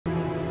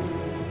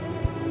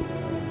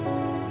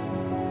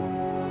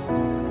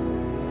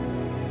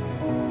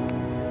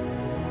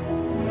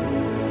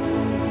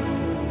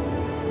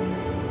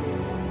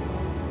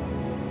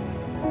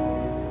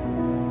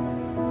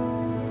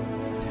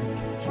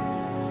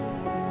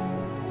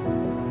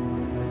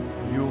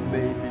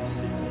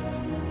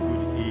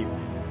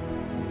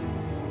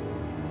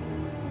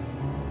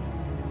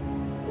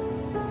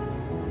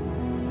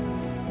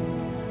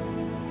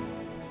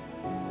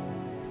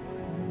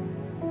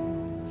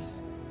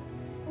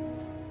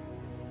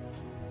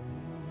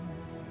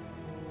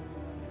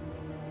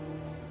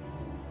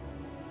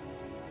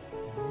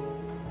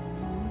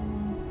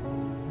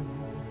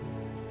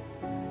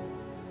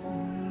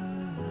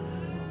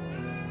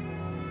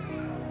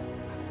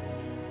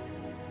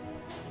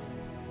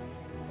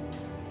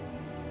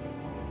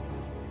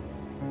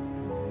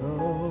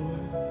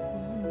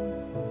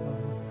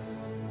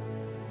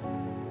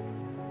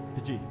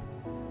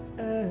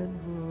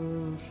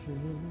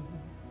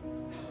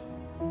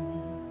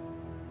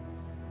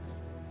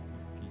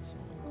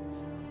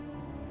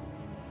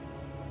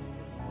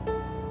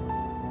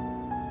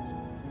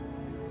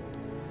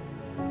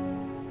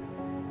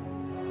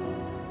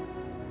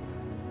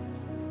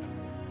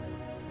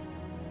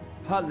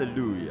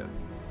Hallelujah.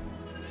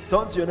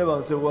 Turn to your neighbor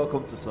and say,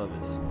 welcome to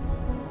service.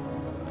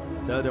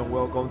 Tell them,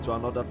 welcome to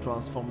another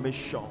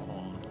transformation.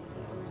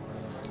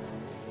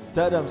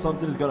 Tell them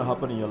something is going to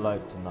happen in your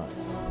life tonight.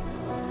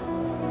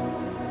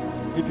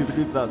 If you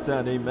believe that, say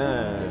an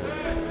amen.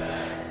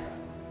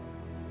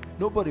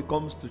 Nobody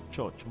comes to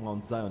church,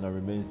 Mount Zion, and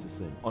remains the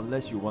same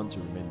unless you want to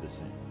remain the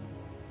same.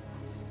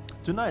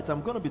 Tonight,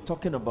 I'm going to be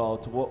talking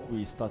about what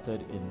we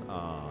started in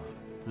our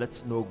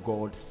Let's Know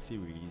God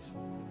series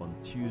on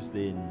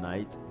Tuesday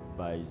night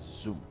by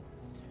Zoom,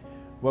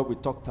 where we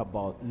talked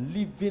about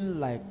living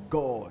like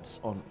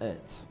gods on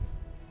earth.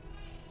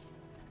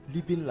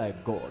 Living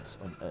like gods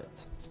on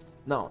earth.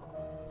 Now,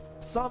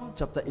 Psalm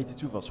chapter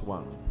 82 verse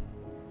 1.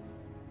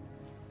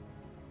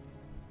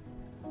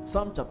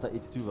 Psalm chapter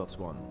 82 verse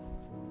 1.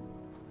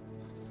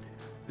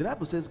 The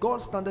Bible says,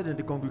 God standeth in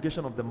the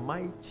congregation of the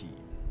mighty.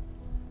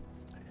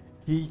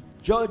 He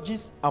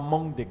judges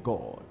among the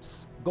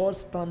gods. God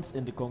stands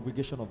in the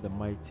congregation of the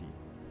mighty.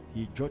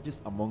 He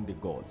judges among the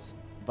gods.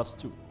 Verse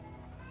 2.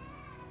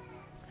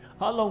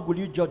 How long will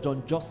you judge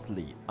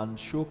unjustly and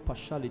show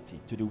partiality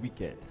to the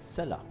wicked?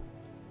 Selah.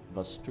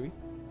 Verse 3.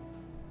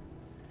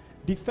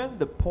 Defend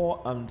the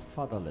poor and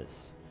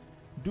fatherless.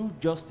 Do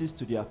justice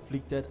to the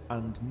afflicted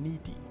and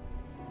needy.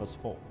 Verse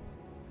 4.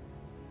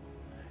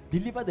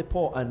 Deliver the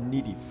poor and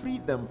needy. Free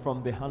them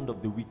from the hand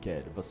of the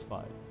wicked. Verse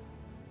 5.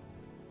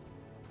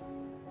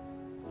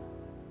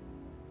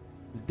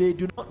 They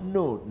do not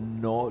know,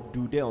 nor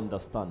do they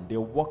understand. They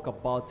walk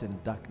about in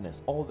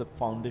darkness. All the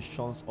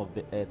foundations of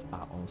the earth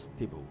are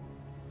unstable.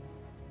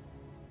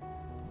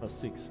 Verse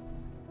 6.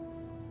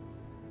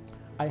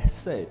 I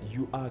said,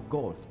 you are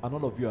gods, and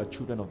all of you are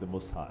children of the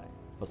Most High.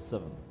 Verse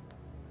 7.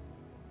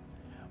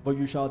 But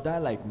you shall die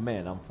like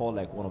men and fall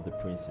like one of the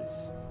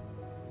princes.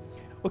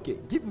 Okay,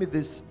 give me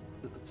this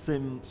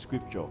same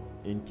scripture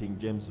in King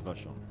James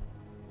Version.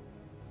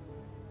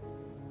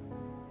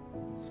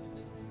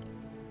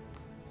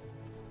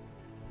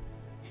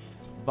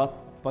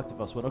 Back to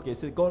verse 1. Okay, it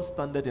says, God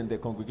standeth in the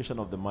congregation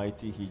of the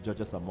mighty, he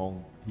judgeth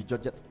among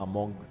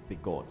the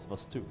gods.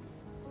 Verse 2.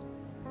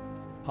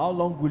 How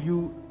long will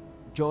you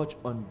judge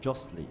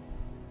unjustly?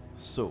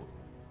 So,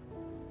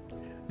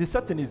 the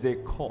setting is a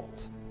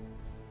court.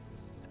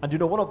 And you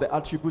know, one of the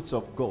attributes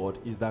of God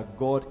is that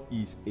God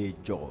is a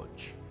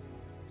judge.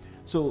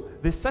 So,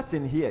 the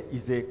setting here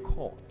is a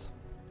court.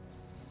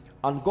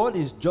 And God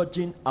is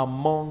judging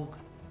among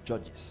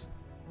judges.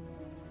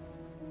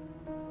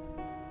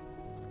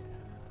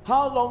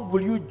 How long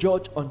will you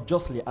judge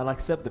unjustly and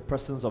accept the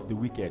presence of the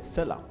wicked?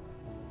 Selah.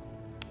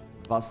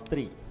 Verse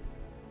 3.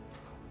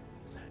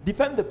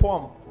 Defend the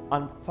poor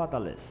and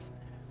fatherless.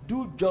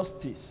 Do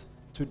justice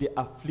to the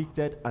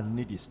afflicted and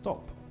needy.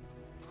 Stop.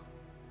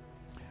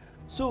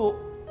 So,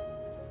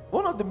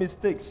 one of the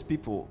mistakes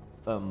people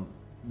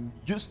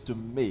used to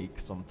make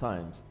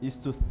sometimes is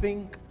to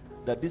think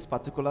that this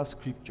particular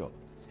scripture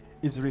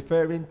is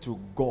referring to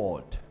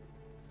God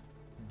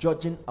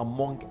judging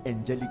among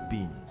angelic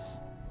beings.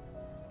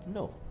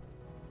 No.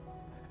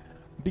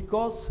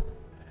 Because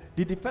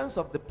the defense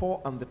of the poor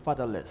and the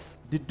fatherless,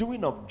 the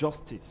doing of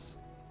justice,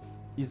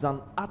 is an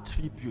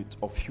attribute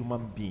of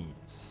human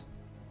beings.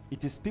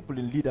 It is people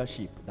in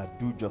leadership that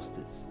do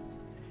justice.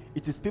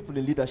 It is people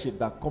in leadership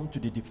that come to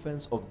the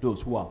defense of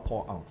those who are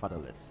poor and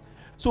fatherless.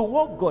 So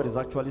what God is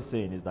actually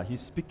saying is that he's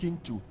speaking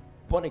to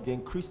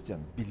born-again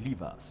Christian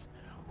believers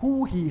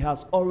who he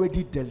has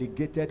already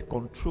delegated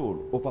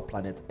control over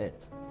planet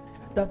Earth,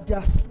 that they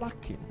are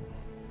slacking.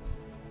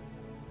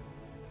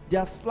 They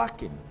are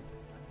slacking.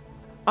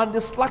 And the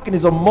slacking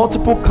is on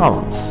multiple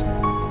counts.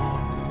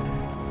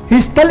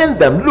 He's telling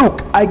them,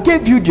 look, I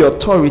gave you the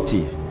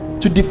authority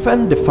to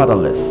defend the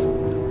fatherless,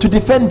 to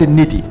defend the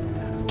needy,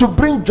 to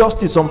bring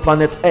justice on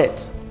planet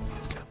Earth.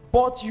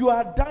 But you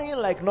are dying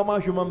like normal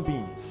human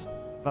beings.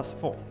 Verse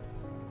 4.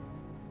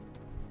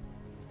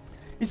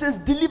 He says,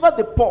 deliver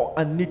the poor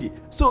and needy.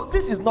 So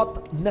this is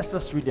not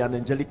necessarily an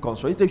angelic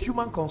construct. It's a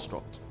human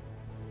construct.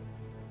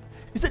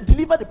 He said,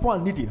 deliver the poor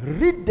and needy.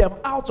 Rid them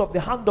out of the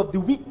hand of the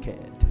wicked.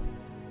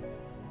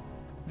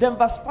 Then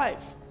verse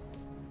 5.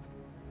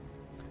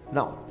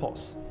 Now,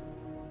 pause.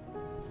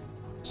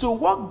 So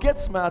what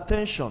gets my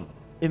attention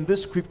in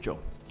this scripture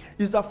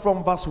is that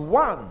from verse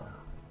 1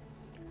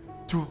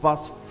 to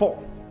verse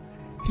 4,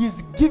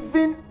 he's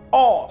giving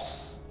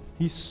us,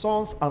 his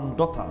sons and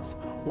daughters,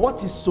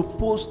 what is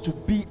supposed to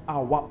be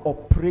our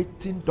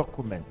operating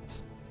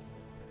document.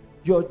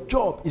 Your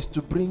job is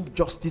to bring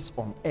justice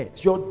on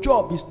earth. Your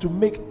job is to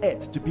make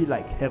earth to be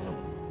like heaven.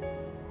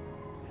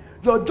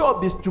 Your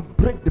job is to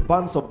break the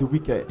bands of the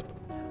wicked.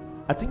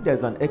 I think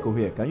there's an echo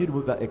here. Can you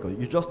remove that echo?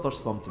 You just touched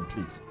something,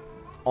 please.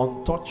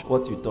 Untouch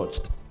what you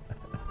touched.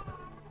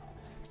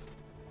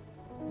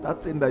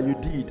 That thing that you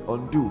did,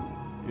 undo.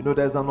 You know,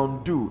 there's an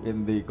undo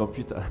in the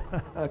computer.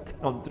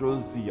 Control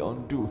Z,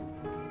 undo.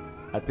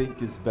 I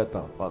think it's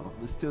better, but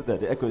it's still there.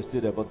 The echo is still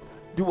there, but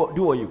do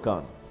what you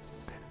can.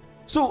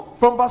 So,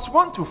 from verse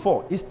 1 to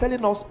 4, it's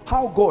telling us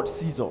how God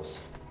sees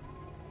us.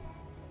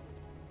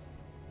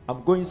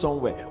 I'm going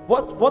somewhere.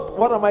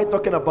 What am I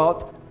talking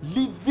about?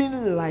 Living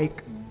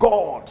like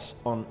gods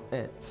on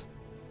earth.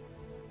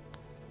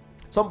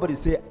 Somebody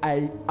say,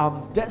 I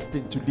am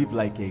destined to live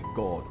like a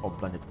god on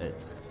planet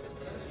earth.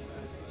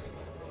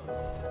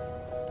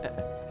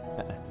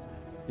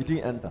 It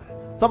didn't enter.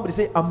 Somebody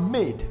say, I'm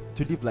made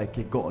to live like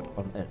a god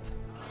on earth.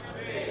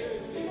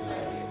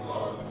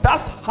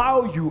 That's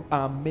how you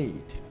are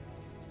made.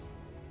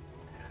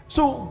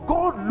 So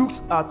God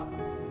looks at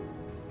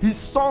his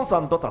sons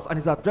and daughters and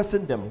is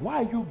addressing them.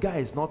 Why are you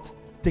guys not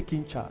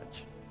taking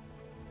charge?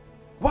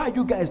 Why are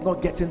you guys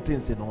not getting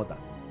things in order?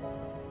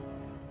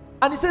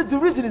 And he says the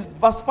reason is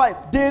verse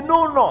 5. They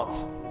know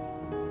not,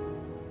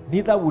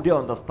 neither would they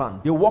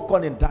understand. They walk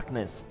on in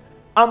darkness.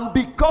 And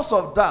because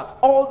of that,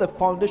 all the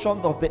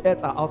foundations of the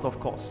earth are out of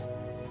course.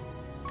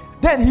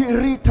 Then he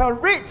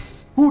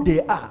reiterates who they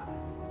are.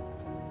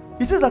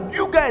 He says that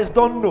you guys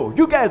don't know,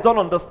 you guys don't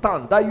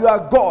understand that you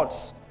are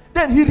gods.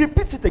 Then he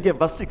repeats it again,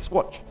 verse 6,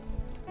 watch.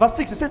 Verse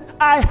 6, he says,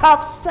 I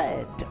have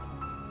said,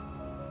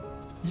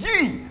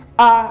 ye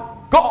are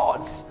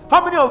gods.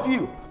 How many of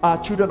you are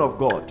children of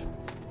God?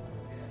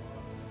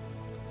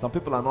 Some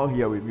people are not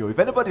here with me. If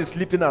anybody is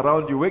sleeping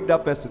around you, wake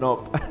that person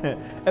up.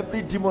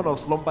 Every demon of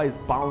slumber is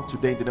bound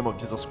today in the name of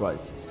Jesus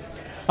Christ.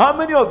 How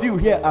many of you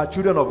here are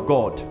children of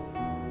God?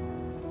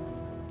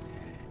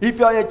 If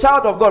you are a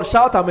child of God,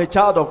 shout, I'm a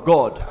child of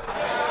God.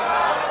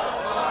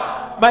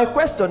 My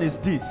question is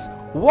this.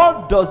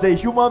 What does a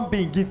human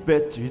being give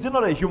birth to? Is it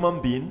not a human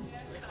being?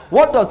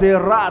 What does a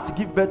rat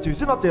give birth to?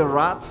 Is it not a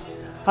rat?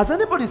 Has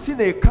anybody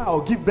seen a cow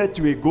give birth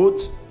to a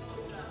goat?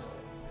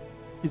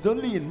 It's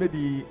only in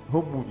maybe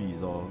home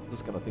movies or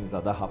those kind of things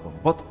that happen.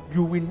 But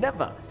you will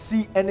never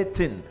see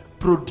anything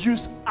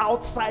produced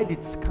outside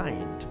its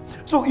kind.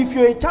 So if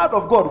you're a child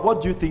of God,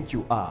 what do you think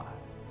you are?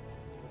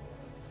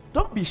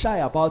 Don't be shy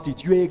about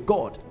it. You're a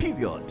God,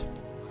 period.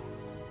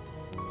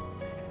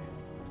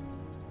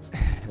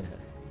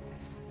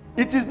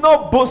 It is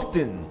not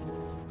boasting.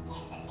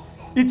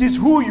 It is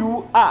who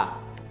you are.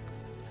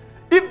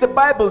 If the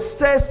Bible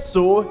says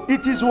so,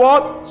 it is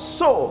what?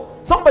 So.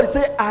 Somebody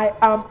say, I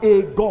am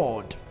a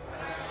God.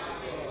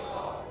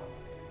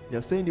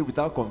 You're saying it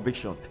without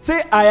conviction.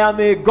 Say, I am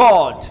a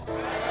God.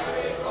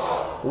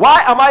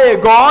 Why am I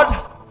a God?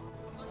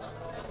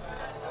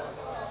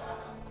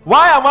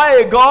 Why am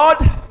I a God?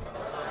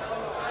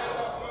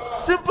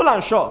 Simple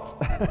and short.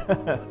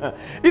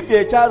 If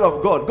you're a child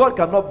of God, God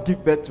cannot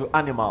give birth to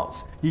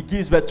animals. He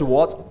gives birth to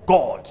what?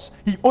 Gods.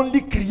 He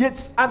only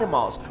creates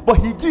animals, but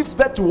he gives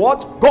birth to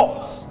what?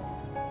 Gods.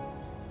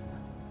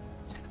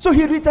 So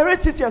he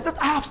reiterates this here and says,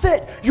 I have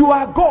said, you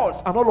are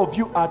gods, and all of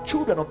you are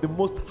children of the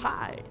Most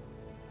High.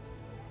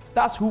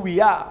 That's who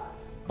we are.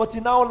 But he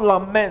now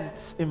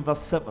laments in verse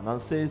 7 and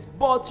says,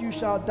 but you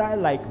shall die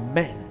like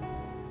men.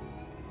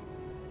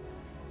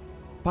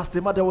 Pastor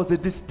Emma, there was a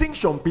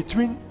distinction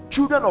between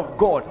children of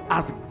God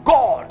as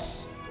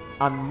gods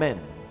and men.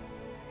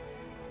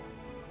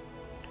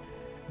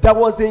 There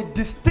was a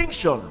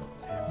distinction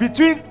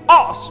between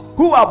us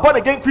who are born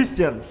again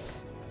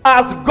Christians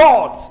as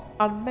gods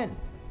and men.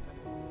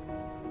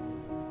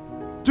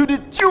 To the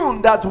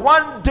tune that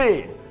one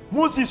day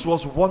Moses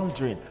was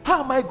wondering,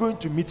 how am I going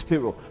to meet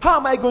Pharaoh? How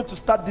am I going to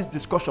start this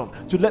discussion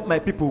to let my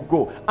people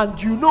go?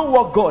 And you know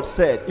what God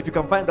said? If you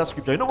can find that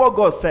scripture, you know what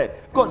God said?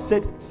 God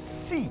said,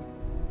 see,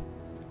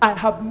 I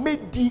have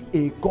made thee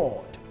a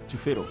God to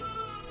Pharaoh.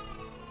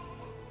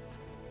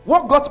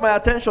 What got my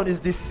attention is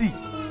the sea.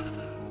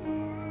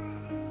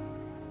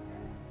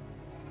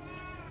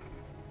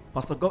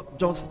 Pastor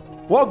Johnson,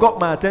 what got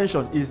my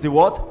attention is the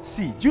what?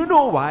 Sea. Do you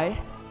know why?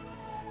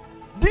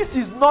 This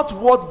is not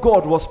what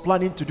God was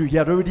planning to do. He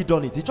had already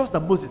done it. It's just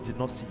that Moses did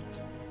not see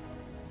it.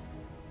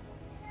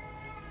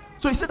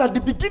 So he said at the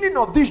beginning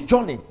of this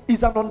journey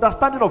is an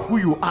understanding of who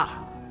you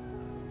are.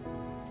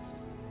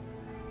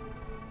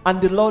 And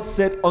the Lord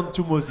said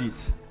unto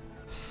Moses,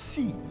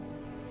 see,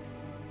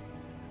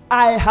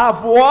 I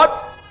have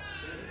what?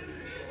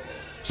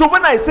 So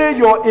when I say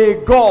you're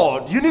a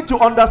God, you need to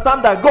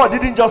understand that God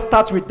didn't just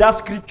start with that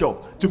scripture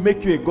to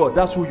make you a God.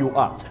 That's who you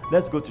are.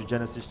 Let's go to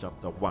Genesis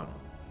chapter 1.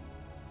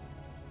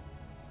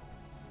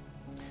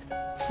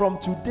 From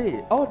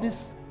today, all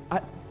this,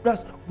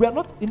 we are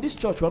not in this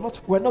church.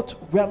 We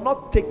are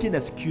not taking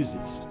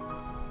excuses.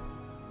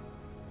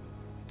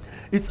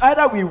 It's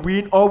either we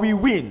win or we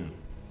win.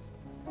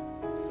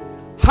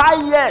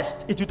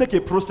 Highest, it will take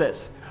a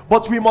process,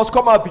 but we must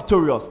come out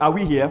victorious. Are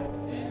we here?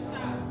 Yes, sir.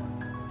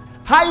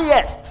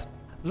 Highest,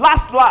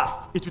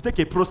 last, it will take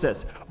a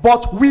process,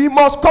 but we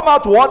must come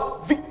out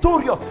what?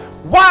 Victorious.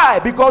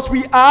 Why? Because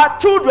we are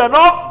children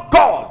of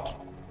God.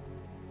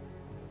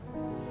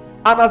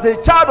 And as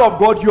a child of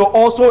God, you're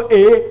also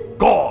a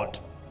God.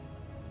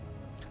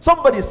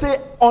 Somebody say,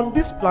 on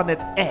this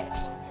planet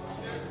Earth,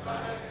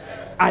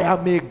 I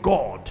am a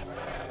God.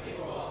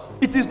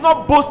 It is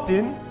not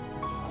boasting.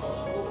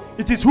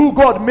 It is who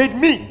God made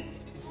me.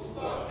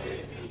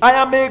 I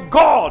am a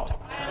God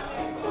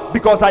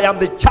because I am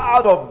the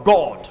child of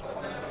God.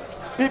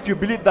 If you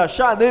believe that,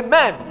 shout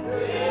amen.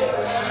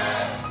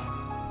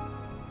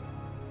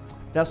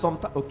 There's some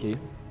okay.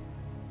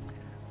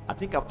 I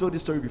think I've told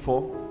this story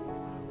before.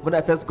 When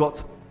I first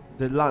got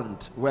the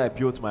land where I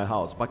built my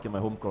house back in my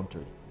home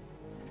country,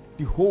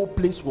 the whole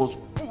place was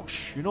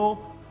bush. You know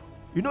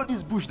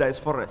this bush that is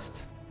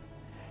forest.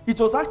 It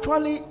was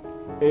actually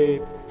a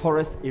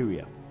forest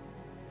area,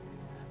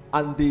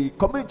 and the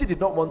community did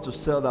not want to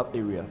sell that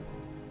area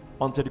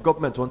until the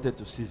government wanted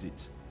to seize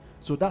it.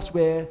 So that's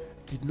where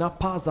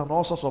kidnappers and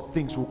all sorts of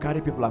things will carry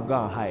people and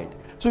go and hide.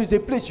 So it's a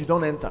place you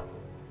don't enter.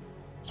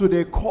 So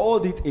they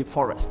called it a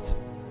forest.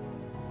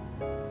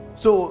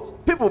 So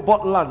people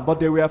bought land, but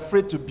they were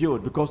afraid to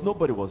build because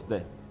nobody was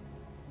there.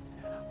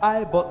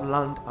 I bought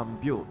land and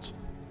built.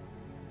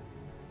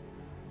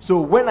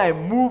 So when I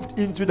moved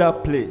into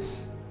that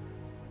place,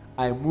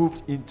 I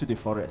moved into the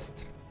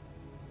forest.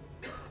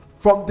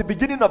 From the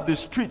beginning of the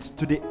street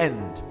to the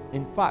end,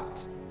 in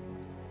fact,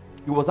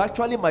 it was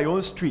actually my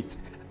own street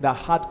that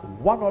had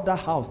one other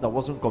house that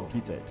wasn't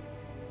completed.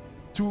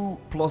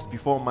 2+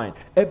 before mine.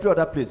 Every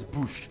other place,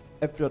 bush.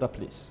 Every other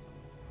place.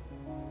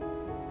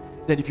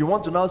 Then if you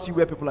want to now see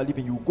where people are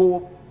living, you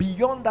go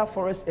beyond that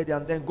forest area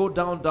and then go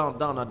down,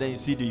 and then you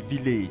see the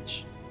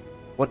village.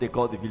 What they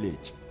call the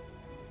village.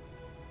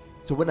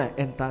 So when I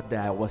entered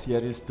there, I was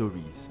hearing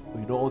stories.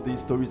 You know, all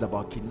these stories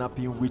about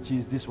kidnapping,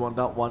 witches, this one,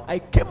 that one. I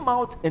came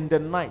out in the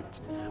night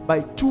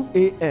by 2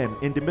 a.m.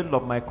 in the middle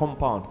of my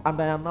compound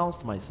and I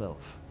announced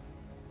myself.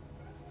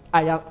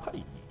 You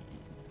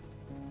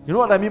know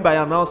what I mean by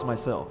announce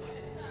myself?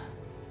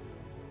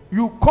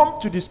 You come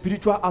to the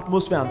spiritual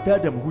atmosphere and tell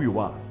them who you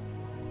are.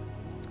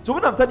 So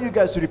when I'm telling you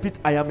guys to repeat,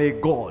 I am a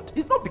God,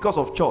 it's not because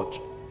of church.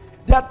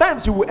 There are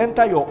times you will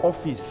enter your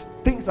office,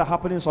 things are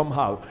happening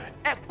somehow.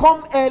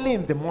 Come early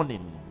in the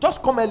morning.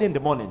 Just come early in the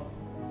morning.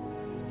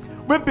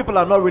 When people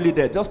are not really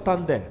there, just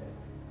stand there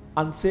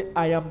and say,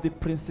 I am the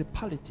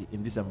principality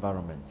in this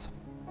environment.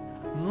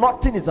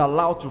 Nothing is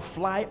allowed to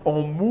fly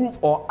or move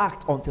or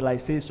act until I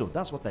say so.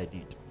 That's what I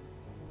did.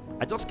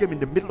 I just came in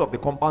the middle of the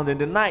compound in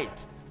the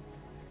night.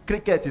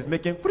 Cricket is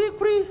making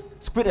cree.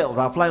 Squirrels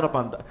are flying up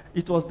and down.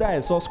 It was there I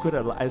saw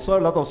squirrels. I saw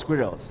a lot of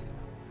squirrels.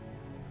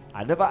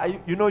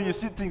 You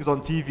see things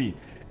on TV.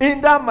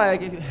 In that my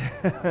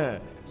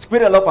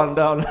squirrel up and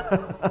down.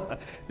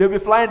 They'll be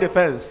flying the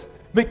fence,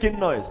 making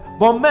noise.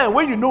 But man,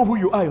 when you know who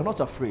you are, you're not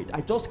afraid.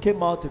 I just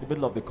came out in the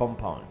middle of the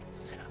compound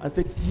and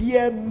said,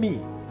 hear me,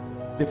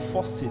 the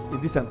forces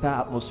in this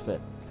entire atmosphere.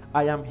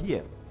 I am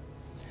here.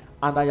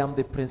 And I am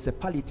the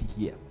principality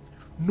here.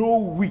 No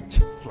witch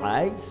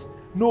flies.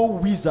 No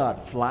wizard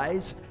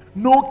flies.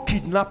 No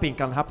kidnapping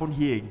can happen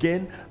here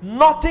again.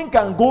 Nothing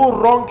can go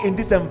wrong in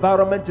this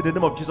environment in the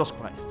name of Jesus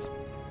Christ.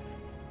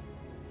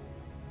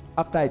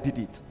 After I did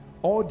it,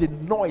 all the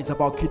noise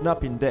about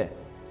kidnapping there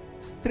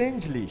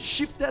strangely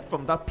shifted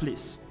from that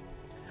place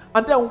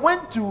and then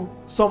went to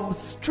some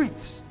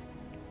streets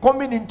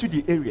coming into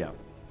the area.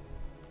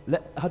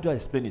 How do I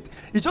explain it?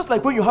 It's just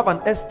like when you have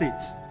an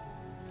estate,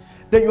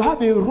 then you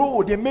have a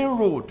road, a main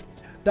road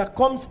that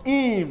comes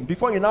in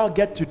before you now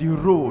get to the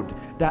road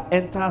that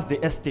enters the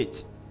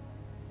estate.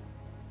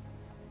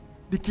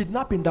 The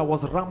kidnapping that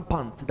was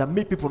rampant, that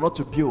made people not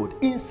to build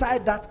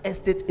inside that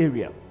estate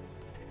area,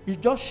 it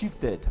just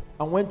shifted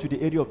and went to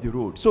the area of the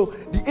road. So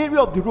the area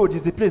of the road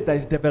is the place that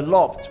is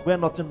developed where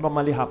nothing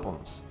normally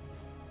happens.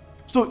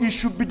 So it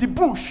should be the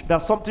bush that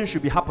something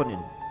should be happening,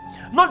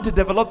 not the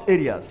developed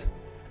areas.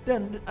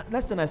 Then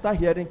next time I start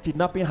hearing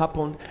kidnapping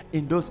happened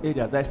in those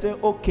areas, I say,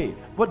 okay,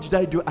 what did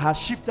I do? I have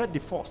shifted the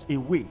force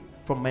away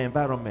from my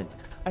environment.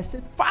 I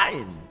said,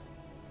 fine.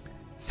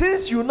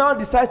 Since you now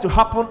decide to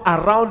happen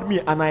around me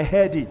and I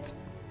heard it,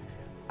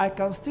 I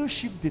can still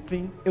shift the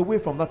thing away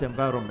from that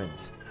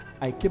environment.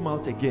 I came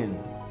out again,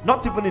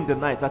 not even in the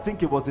night. I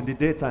think it was in the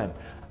daytime.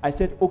 I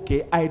said,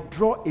 okay, I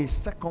draw a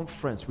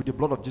circumference with the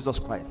blood of Jesus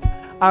Christ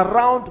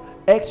around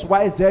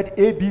XYZ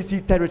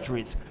ABC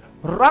territories,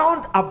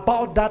 round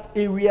about that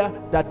area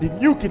that the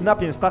new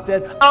kidnapping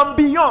started and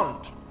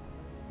beyond.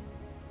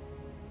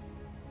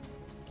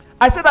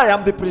 I said, I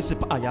am the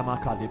principal.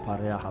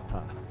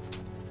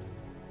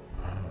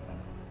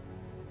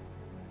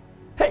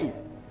 Hey,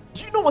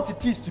 do you know what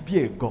it is to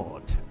be a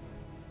God?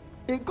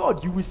 A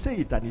God, you will say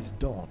it and it's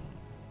done.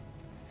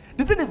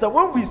 The thing is that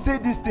when we say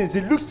these things,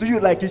 it looks to you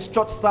like it's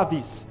church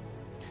service.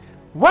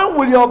 When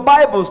will your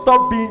Bible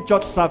stop being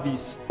church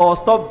service or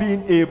stop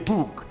being a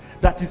book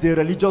that is a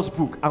religious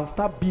book and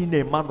start being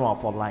a manual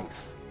for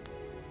life?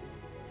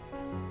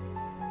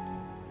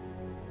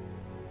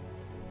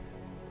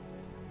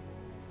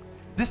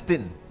 This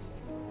thing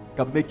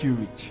can make you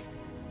rich.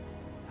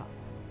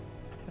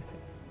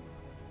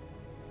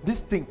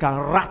 This thing can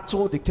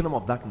rattle the kingdom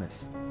of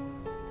darkness.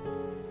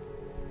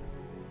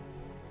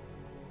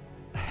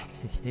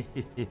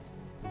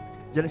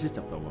 Genesis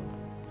chapter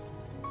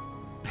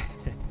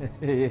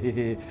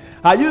 1.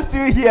 Are you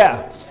still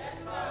here?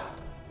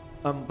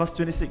 Yes, verse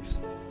 26.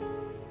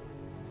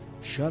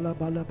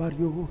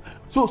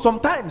 So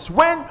sometimes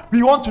when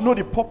we want to know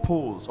the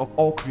purpose of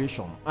all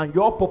creation and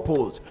your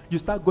purpose, you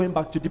start going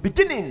back to the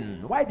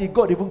beginning. Why did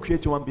God even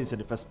create human beings in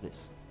the first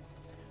place?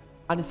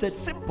 And he said,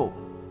 simple.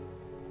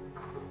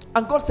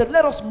 And God said,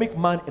 let us make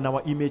man in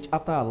our image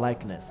after our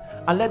likeness,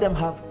 and let them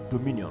have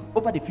dominion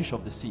over the fish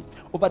of the sea,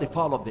 over the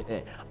fowl of the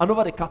air, and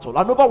over the cattle,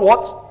 and over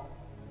what?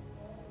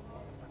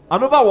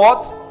 And over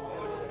what?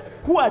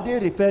 Who are they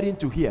referring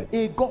to here?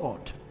 A God.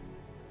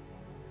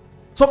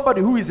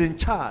 Somebody who is in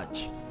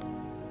charge.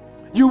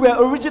 You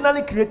were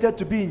originally created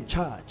to be in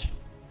charge.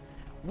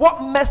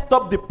 What messed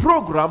up the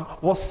program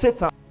was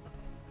Satan.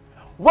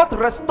 What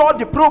restored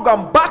the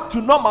program back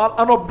to normal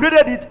and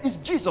upgraded it is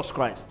Jesus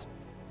Christ.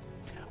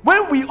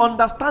 When we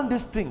understand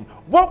this thing,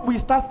 what we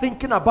start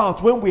thinking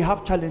about when we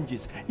have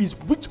challenges is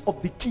which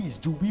of the keys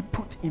do we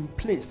put in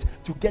place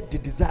to get the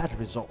desired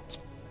result.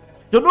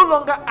 You're no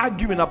longer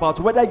arguing about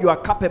whether you are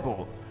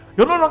capable.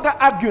 You're no longer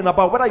arguing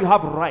about whether you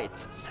have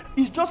rights.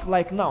 It's just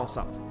like now,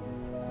 sir.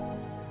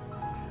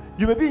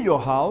 You may be in your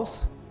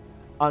house,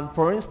 and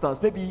for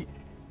instance, maybe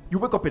you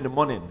wake up in the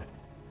morning.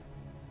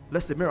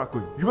 Let's say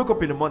miracle. You wake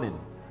up in the morning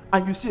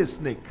and you see a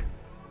snake.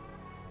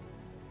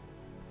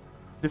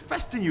 The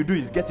first thing you do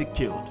is get it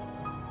killed.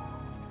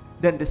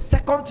 Then the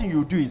second thing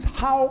you do is,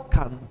 how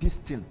can this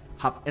thing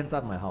have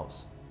entered my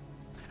house?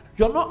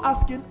 You're not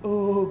asking,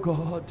 oh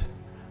God,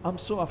 I'm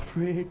so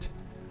afraid.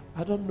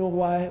 I don't know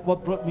why.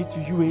 What brought me to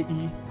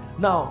UAE?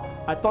 Now,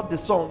 I thought the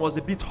sun was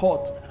a bit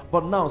hot,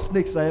 but now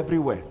snakes are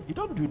everywhere. You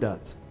don't do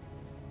that.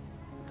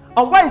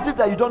 And why is it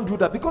that you don't do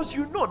that? Because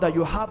you know that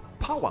you have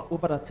power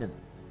over that thing.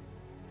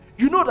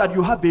 You know that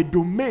you have a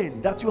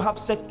domain that you have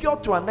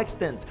secured to an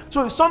extent.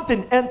 So if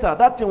something entered,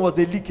 that thing was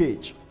a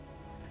leakage.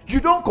 You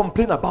don't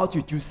complain about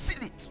it, you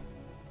seal it.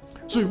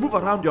 So you move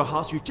around your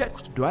house, you check,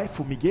 do I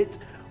fumigate?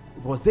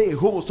 Was there a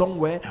hole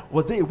somewhere?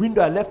 Was there a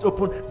window I left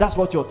open? That's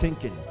what you're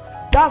thinking.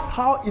 That's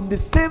how, in the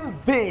same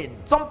vein,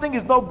 something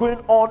is not going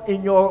on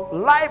in your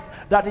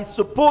life that is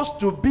supposed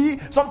to be.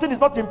 Something is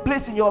not in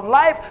place in your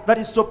life that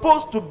is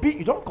supposed to be.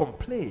 You don't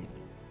complain.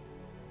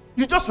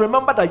 You just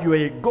remember that you are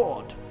a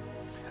God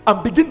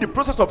and begin the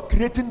process of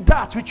creating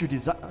that which you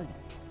desire.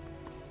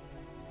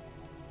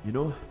 You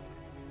know?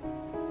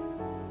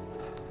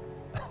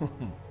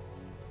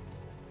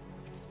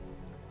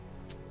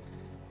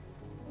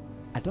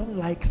 I don't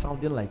like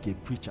sounding like a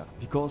preacher,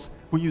 because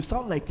when you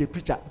sound like a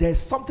preacher, there's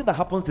something that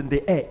happens in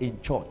the air in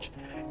church.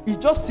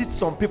 It just sits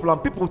some people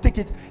and people take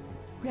it,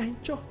 we are in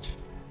church,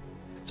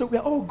 so we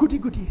are all goody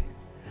goody,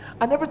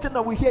 and everything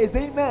that we hear is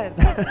amen.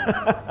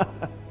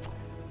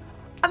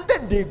 And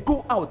then they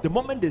go out. The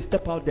moment they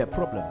step out, their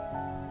problem.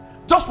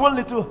 Just one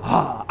little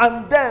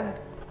and then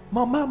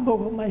my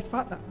mama, my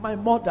father, my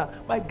mother,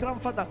 my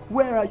grandfather,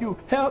 where are you?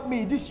 Help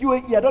me. This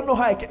UAE, I don't know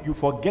how I can. You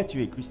forget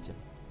you're a Christian.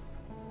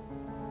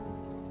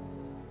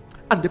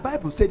 And the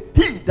Bible said,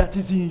 he that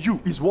is in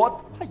you is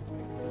what?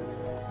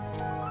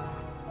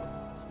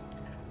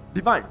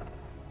 Divine.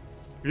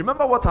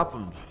 Remember what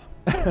happened?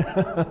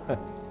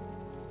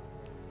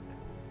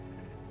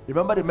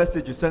 Remember the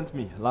message you sent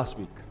me last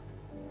week?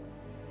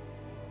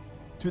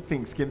 Two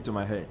things came to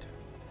my head.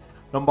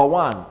 Number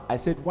one, I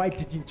said, why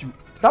didn't you?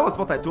 That was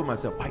what I told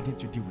myself. Why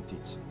didn't you deal with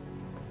it?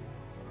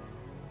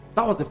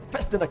 That was the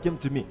first thing that came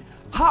to me.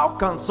 How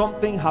can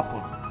something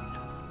happen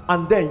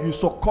and then you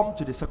succumb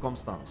to the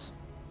circumstance?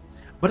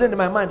 But then in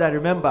my mind, I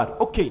remembered,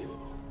 okay,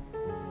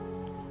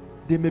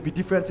 there may be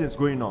different things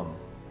going on.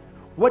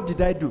 What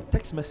did I do?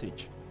 Text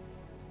message.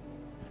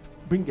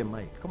 Bring a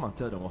mic. Come and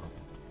tell them what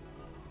happened.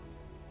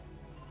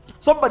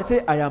 Somebody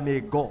say, I am a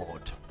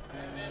God.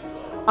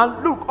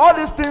 And look, all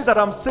these things that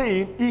I'm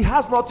saying, it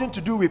has nothing to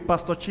do with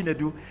Pastor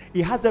Chinedu.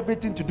 It has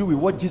everything to do with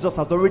what Jesus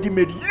has already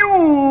made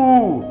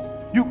you.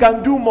 You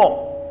can do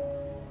more.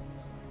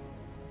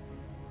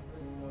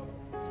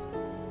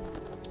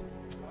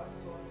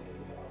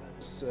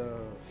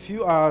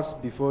 Few hours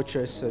before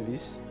church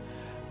service,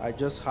 I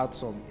just had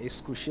some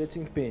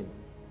excruciating pain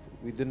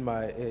within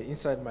my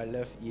inside my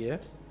left ear.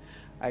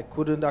 I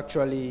couldn't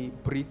actually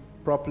breathe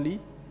properly.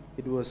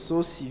 It was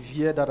so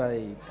severe that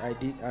I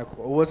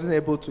wasn't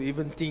able to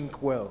even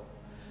think well.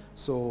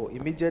 So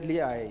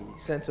immediately I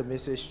sent a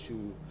message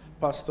to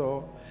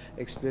Pastor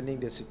explaining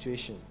the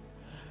situation.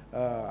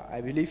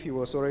 I believe he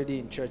was already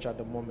in church at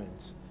the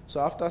moment.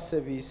 So after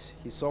service,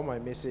 he saw my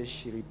message,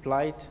 he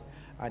replied,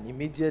 and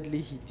immediately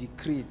he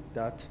decreed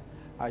that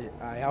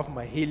I have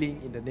my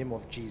healing in the name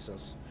of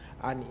Jesus.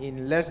 And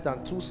in less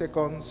than 2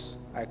 seconds,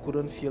 I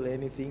couldn't feel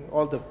anything.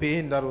 All the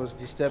pain that was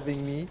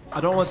disturbing me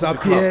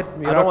disappeared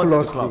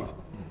miraculously.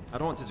 I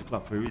don't want you to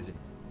clap for a reason.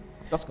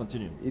 Just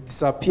continue. It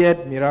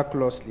disappeared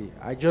miraculously.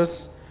 I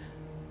just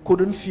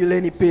couldn't feel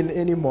any pain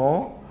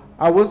anymore.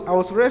 I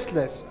was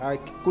restless. I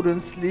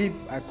couldn't sleep.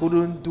 I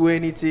couldn't do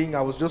anything.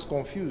 I was just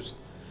confused.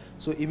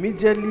 So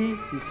immediately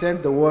he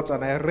sent the words,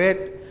 and I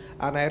read,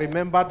 and I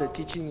remember the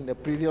teaching in the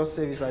previous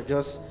service. I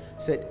just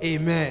said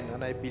amen,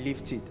 and I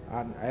believed it,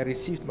 and I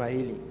received my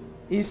healing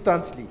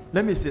instantly.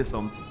 Let me say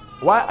something.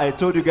 Why I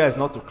told you guys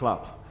not to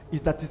clap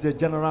is that it's a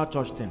general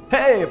church thing.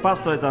 Hey,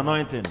 pastor is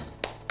anointing.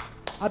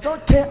 I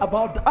don't care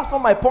about that. That's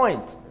not my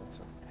point.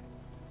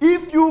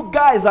 If you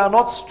guys are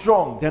not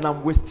strong, then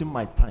I'm wasting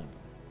my time.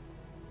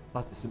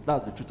 That's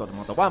the truth of the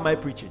matter. Why am I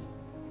preaching?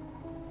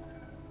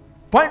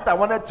 Point I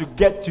wanted to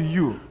get to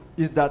you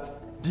is that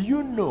Do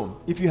you know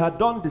if you had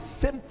done the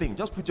same thing,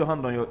 just put your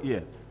hand on your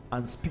ear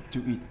and speak to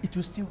it, it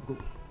will still go.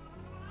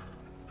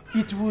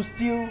 It will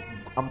still,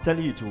 I'm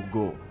telling you, it will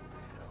go.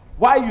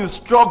 Why you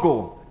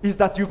struggle is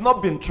that you've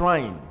not been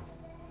trying.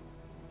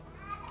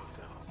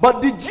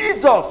 But the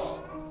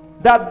Jesus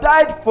that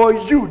died for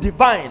you,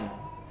 divine,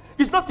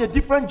 is not a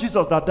different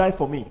Jesus that died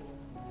for me.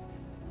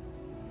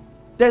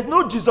 There's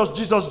no Jesus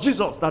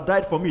that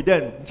died for me,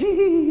 then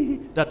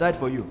that died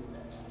for you.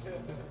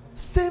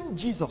 Same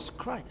Jesus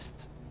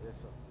Christ.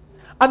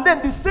 And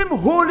then the same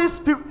Holy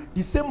Spirit,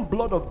 the same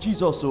blood of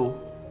Jesus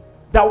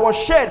that was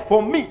shed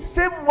for me,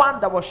 same one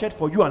that was shed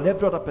for you and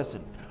every other person.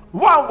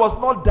 One was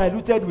not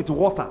diluted with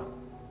water.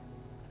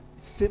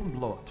 Same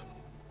blood.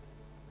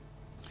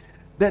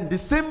 Then the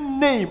same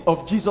name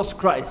of Jesus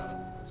Christ.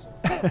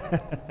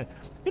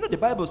 You know, the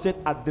Bible said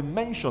at the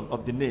mention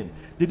of the name,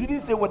 they didn't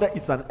say whether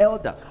it's an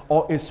elder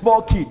or a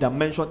small kid that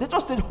mentioned. They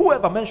just said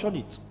whoever mentioned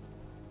it.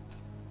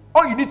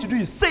 All you need to do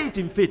is say it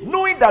in faith,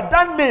 knowing that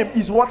that name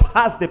is what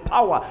has the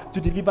power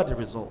to deliver the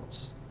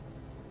results.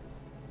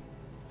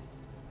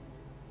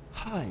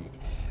 Hi.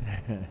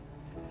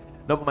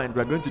 Don't mind,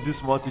 we're going to do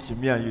small teaching,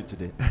 me and you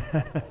today.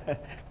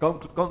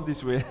 Come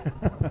this way.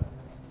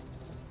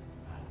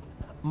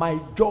 My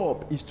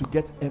job is to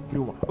get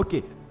everyone.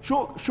 Okay,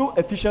 show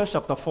Ephesians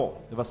chapter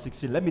 4, verse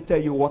 16. Let me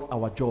tell you what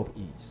our job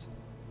is.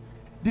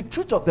 The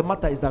truth of the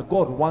matter is that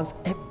God wants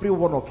every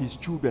one of his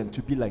children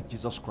to be like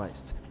Jesus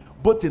Christ.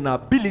 Both in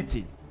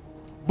ability,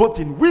 both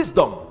in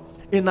wisdom,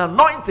 in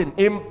anointing,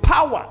 in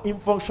power, in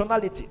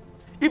functionality.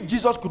 If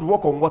Jesus could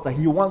walk on water,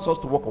 he wants us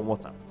to walk on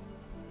water.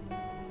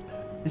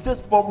 He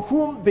says, from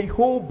whom the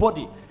whole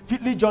body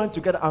fitly joined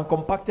together and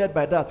compacted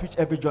by that which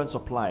every joint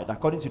supplied,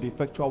 according to the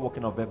effectual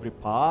working of every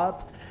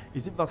part.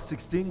 Is it verse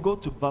 16? Go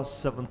to verse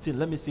 17.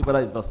 Let me see whether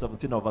it's verse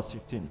 17 or verse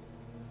 15.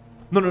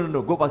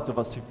 No. Go back to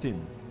verse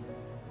 15.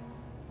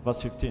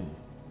 Verse 15.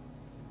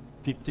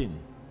 15.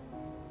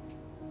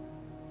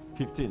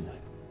 15.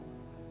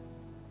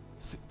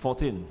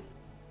 14.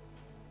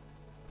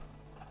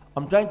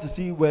 I'm trying to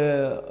see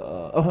where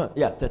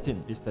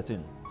 13. It's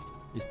 13.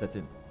 It's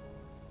 13.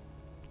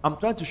 I'm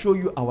trying to show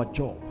you our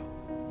job.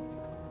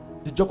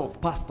 The job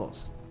of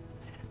pastors.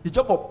 The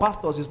job of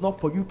pastors is not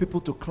for you people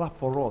to clap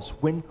for us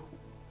when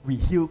we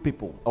heal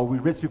people or we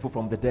raise people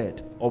from the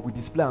dead or we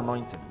display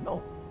anointing.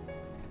 No.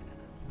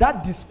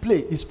 That display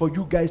is for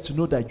you guys to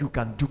know that you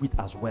can do it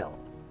as well.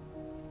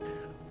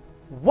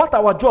 What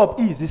our job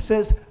is, it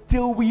says,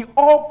 till we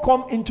all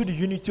come into the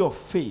unity of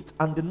faith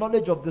and the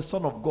knowledge of the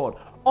Son of God,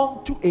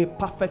 unto a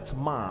perfect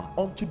man,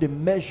 unto the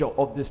measure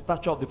of the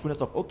stature of the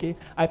fullness of. Okay,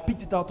 I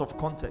picked it out of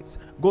context.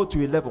 Go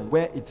to 11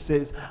 where it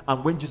says,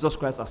 and when Jesus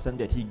Christ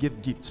ascended, he gave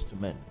gifts to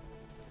men.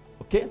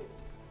 Okay,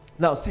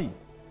 now see,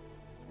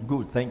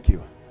 good, thank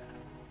you.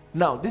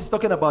 Now this is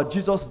talking about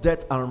Jesus'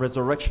 death and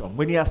resurrection.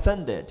 When he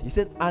ascended, he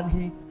said, and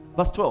he,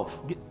 verse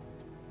 12,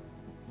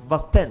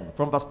 verse 10,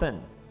 from verse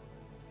 10.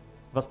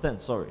 Verse 10,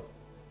 sorry.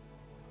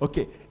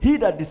 Okay, he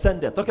that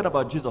descended, talking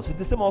about Jesus, is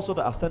the same also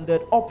that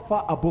ascended up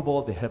far above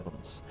all the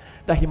heavens,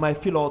 that he might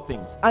fill all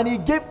things. And he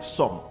gave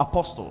some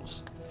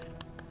apostles.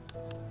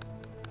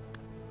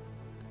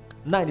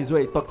 9 is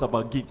where he talks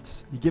about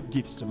gifts. He gave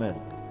gifts to men.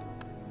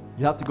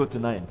 You have to go to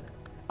 9.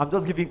 I'm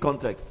just giving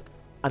context.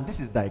 And this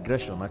is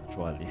digression,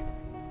 actually.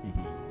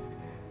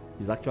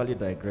 It's actually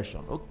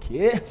digression.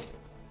 Okay,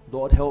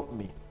 Lord help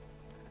me.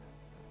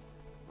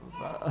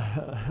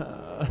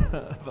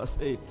 Verse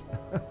 8.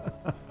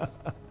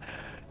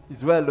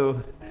 It's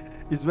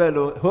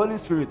well, Holy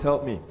Spirit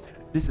help me.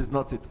 This is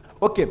not it.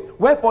 Okay,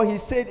 wherefore he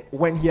said,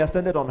 when he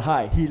ascended on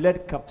high, he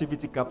led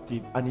captivity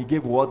captive, and he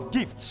gave what?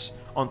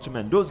 Gifts unto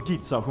men. Those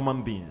gifts are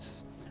human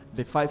beings.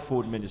 The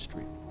fivefold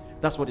ministry.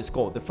 That's what it's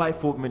called, the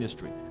fivefold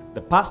ministry.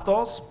 The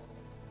pastors,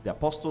 the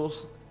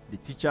apostles, the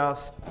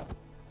teachers,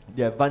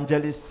 the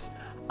evangelists,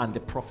 and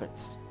the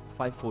prophets.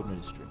 Fivefold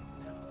ministry.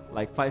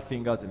 Like 5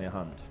 fingers in a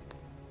hand.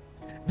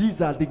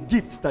 These are the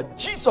gifts that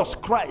Jesus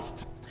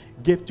Christ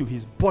gave to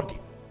his body.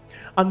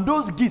 And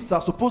those gifts are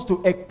supposed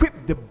to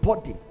equip the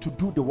body to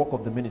do the work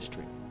of the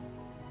ministry.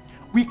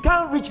 We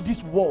can't reach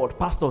this world,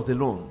 pastors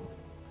alone.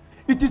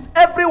 It is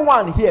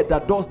everyone here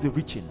that does the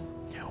reaching.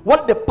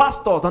 What the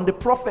pastors and the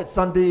prophets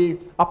and the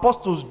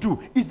apostles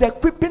do is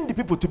equipping the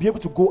people to be able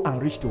to go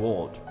and reach the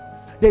world.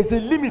 There's a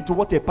limit to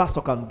what a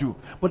pastor can do,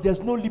 but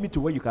there's no limit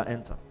to where you can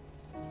enter.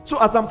 So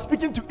as I'm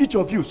speaking to each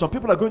of you, some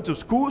people are going to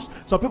schools,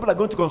 some people are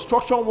going to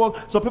construction work,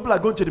 some people are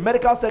going to the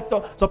medical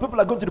sector, some people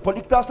are going to the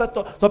political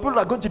sector, some people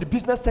are going to the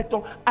business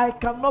sector. I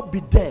cannot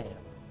be there.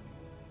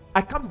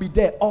 I can't be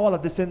there all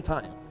at the same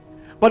time.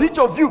 But each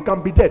of you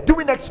can be there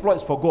doing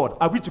exploits for God.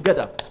 Are we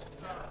together?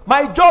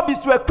 My job is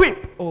to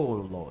equip.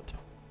 Oh Lord.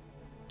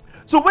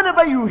 So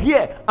whenever you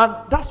hear, and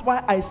that's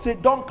why I say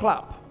don't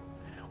clap.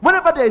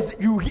 Whenever there is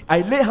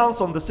I lay hands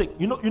on the sick.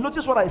 You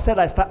notice what I said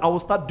I will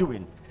start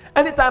doing.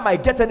 Anytime I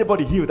get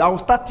anybody healed, I will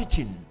start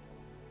teaching.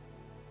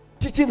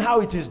 Teaching how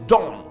it is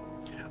done.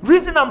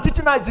 Reason I'm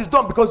teaching how it is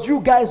done because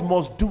you guys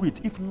must do it.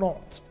 If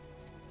not,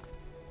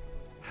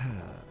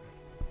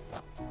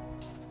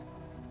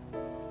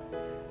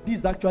 this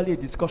is actually a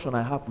discussion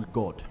I have with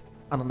God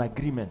and an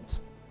agreement.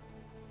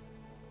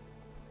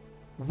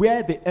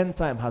 Where the end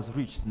time has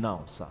reached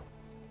now, sir,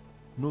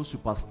 no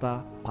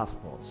superstar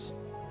pastors.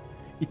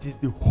 It is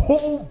the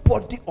whole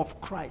body of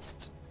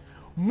Christ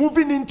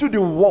moving into the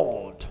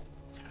world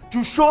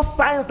to show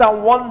signs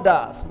and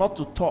wonders, not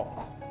to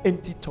talk,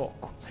 empty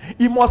talk.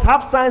 He must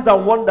have signs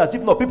and wonders,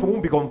 if not, people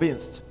won't be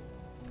convinced.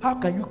 How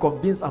can you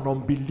convince an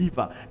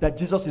unbeliever that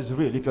Jesus is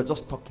real if you're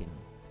just talking?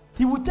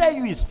 He will tell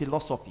you his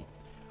philosophy.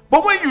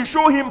 But when you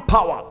show him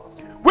power,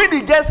 when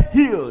he gets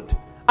healed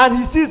and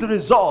he sees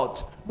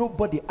results,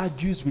 nobody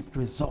argues with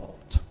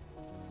result.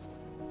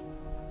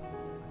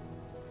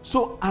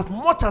 So as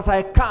much as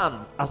I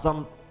can, as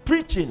I'm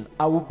preaching,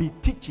 I will be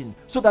teaching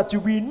so that you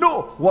will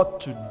know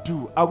what to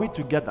do. Are we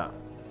together?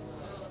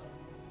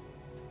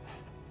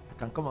 I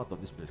can come out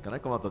of this place. Can I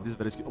come out of this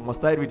very quickly?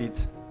 Must I read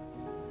it?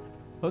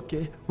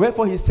 Okay.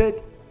 Wherefore he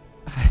said,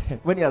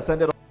 when he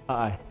ascended on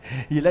high,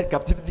 he led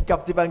captivity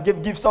captive and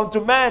gave gifts unto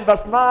men.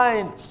 Verse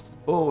 9.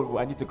 Oh,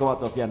 I need to come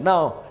out of here.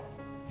 Now,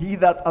 he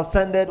that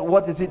ascended,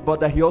 what is it but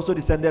that he also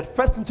descended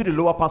first into the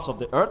lower parts of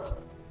the earth?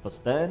 Verse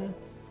 10.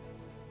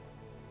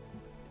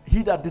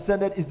 He that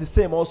descended is the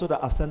same also that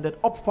ascended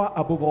up far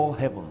above all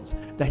heavens,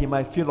 that he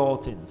might fill all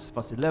things.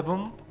 Verse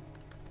 11.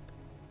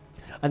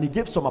 And he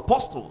gave some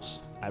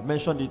apostles, I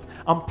mentioned it,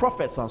 and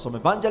prophets, and some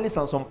evangelists,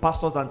 and some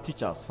pastors and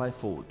teachers,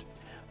 fivefold.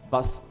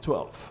 Verse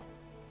 12.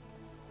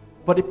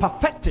 For the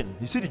perfecting,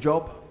 you see the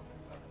job?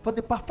 For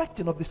the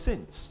perfecting of the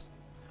saints,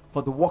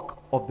 for the work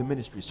of the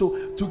ministry.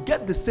 So to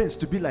get the saints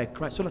to be like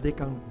Christ, so that they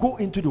can go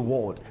into the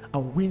world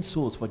and win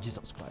souls for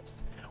Jesus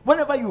Christ.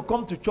 Whenever you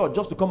come to church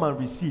just to come and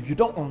receive, you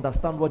don't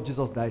understand what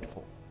Jesus died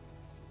for.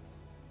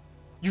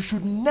 You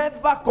should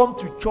never come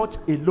to church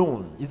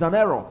alone. It's an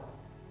error.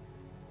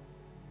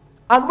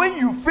 And when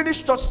you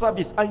finish church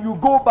service and you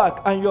go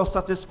back and you're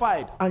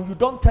satisfied and you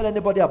don't tell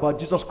anybody about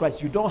Jesus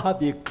Christ, you don't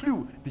have a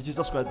clue the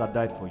Jesus Christ that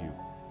died for you.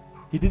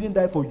 He didn't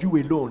die for you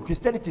alone.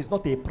 Christianity is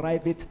not a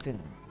private thing.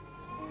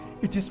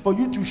 It is for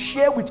you to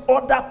share with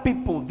other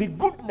people the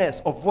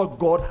goodness of what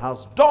God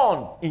has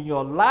done in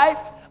your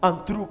life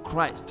and through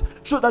Christ,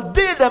 so that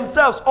they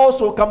themselves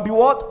also can be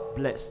what?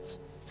 Blessed.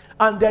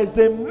 And there's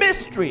a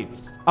mystery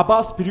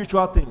about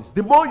spiritual things.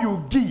 The more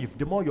you give,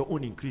 the more your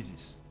own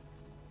increases.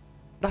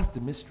 That's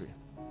the mystery.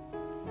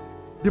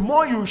 The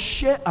more you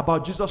share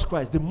about Jesus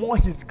Christ, the more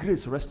his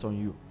grace rests on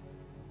you.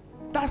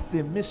 That's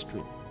a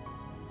mystery.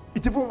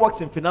 It even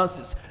works in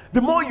finances.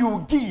 The more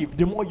you give,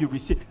 the more you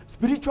receive.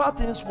 Spiritual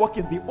things work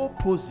in the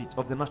opposite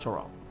of the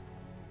natural.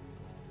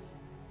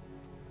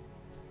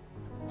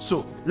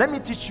 So, let me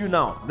teach you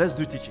now. Let's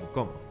do teaching.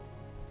 Come.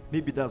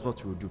 Maybe that's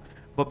what we'll do.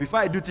 But before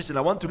I do teaching,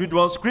 I want to read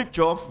one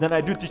scripture. Then I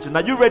do teaching.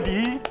 Are you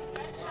ready?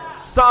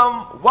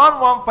 Psalm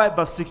 115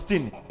 verse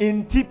 16.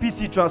 In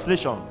TPT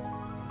translation.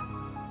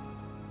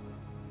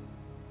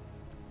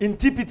 In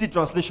TPT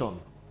translation.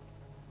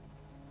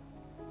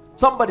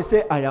 Somebody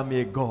say, I am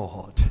a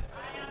God.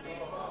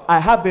 I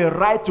have a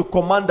right to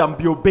command and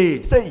be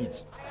obeyed. Say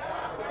it.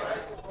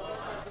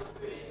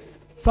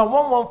 Psalm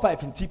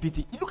 115 in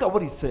TPT. Look at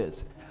what it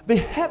says. The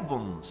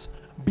heavens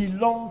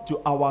belong to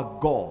our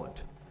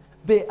God.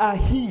 They are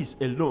his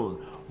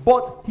alone.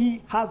 But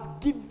he has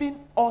given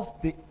us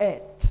the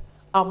earth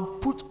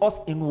and put us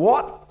in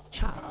what?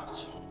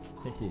 Charge.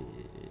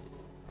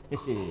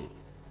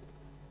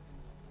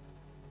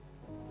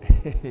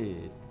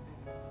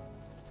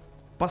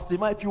 Pastor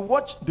Emma, if you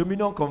watch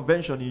Dominion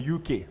Convention in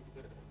UK,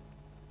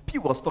 P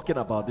was talking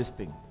about this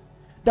thing.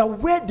 That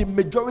where the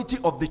majority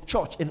of the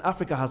church in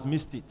Africa has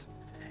missed it,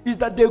 is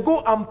that they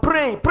go and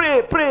pray.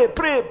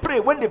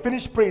 When they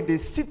finish praying, they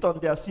sit on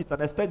their seat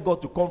and expect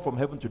God to come from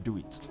heaven to do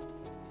it.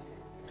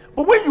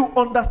 But when you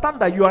understand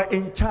that you are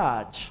in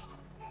charge,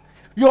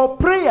 your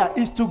prayer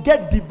is to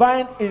get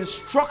divine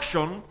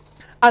instruction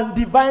and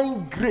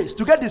divine grace,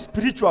 to get the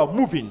spiritual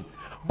moving.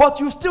 But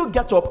you still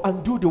get up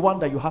and do the one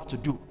that you have to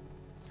do.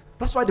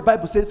 That's why the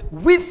Bible says,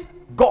 with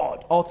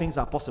God, all things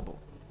are possible.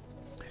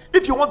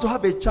 If you want to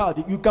have a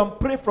child, you can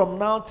pray from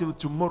now till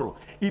tomorrow.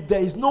 If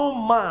there is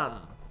no man,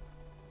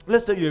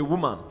 let's say you're a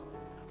woman,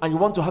 and you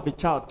want to have a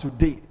child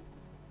today,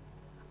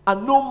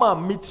 and no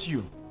man meets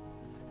you.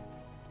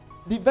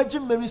 The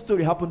Virgin Mary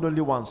story happened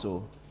only once,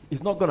 so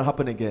it's not going to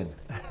happen again.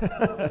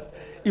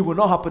 It will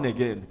not happen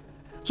again.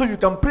 So you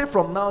can pray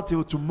from now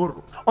till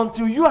tomorrow.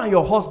 Until you and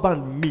your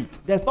husband meet,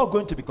 there's not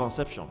going to be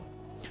conception.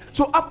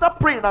 So after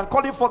praying and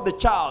calling for the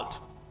child,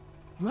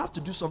 you have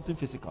to do something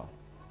physical.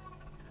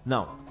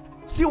 Now,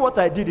 see what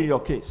I did in your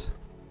case.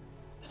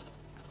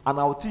 And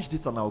I'll teach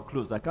this and I'll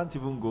close. I can't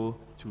even go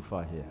too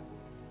far here.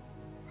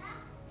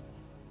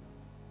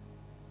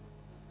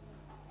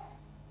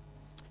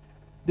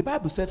 The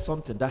Bible said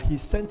something that he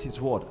sent his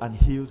word and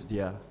healed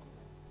their.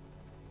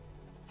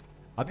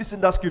 Have you seen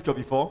that scripture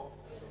before?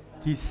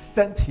 He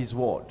sent his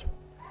word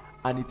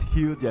and it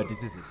healed their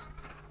diseases.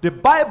 The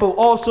Bible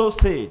also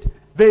said,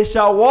 they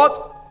shall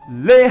what?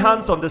 Lay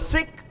hands on the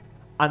sick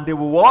and they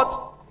will what?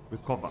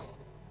 Recover.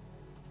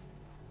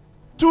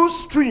 Two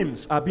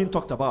streams are being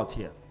talked about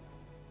here.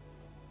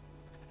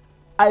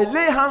 I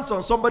lay hands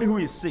on somebody who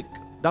is sick,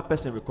 that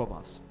person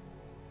recovers.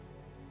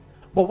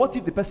 But what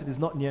if the person is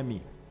not near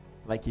me,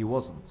 like he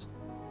wasn't?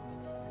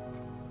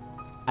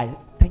 I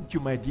thank you,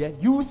 my dear.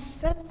 You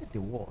send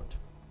the word.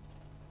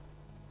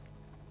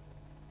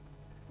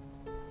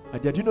 My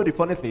dear, do you know the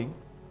funny thing?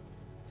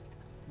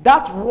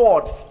 That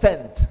word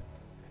sent,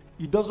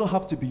 it doesn't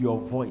have to be your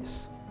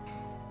voice.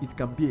 It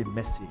can be a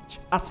message.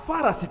 As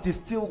far as it is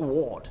still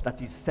word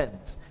that is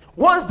sent,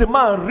 once the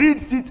man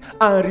reads it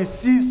and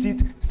receives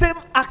it, same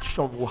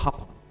action will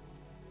happen.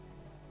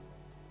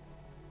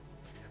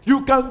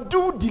 You can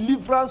do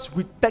deliverance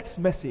with text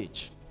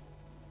message.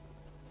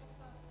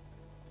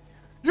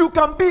 You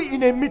can be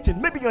in a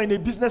meeting, maybe you're in a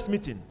business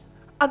meeting,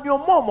 and your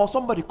mom or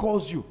somebody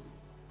calls you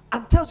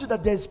and tells you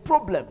that there's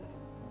problem.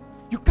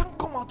 You can't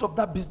come out of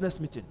that business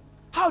meeting.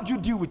 How do you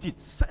deal with it?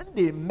 Send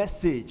a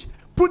message.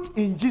 Put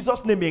in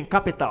Jesus' name in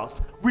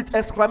capitals with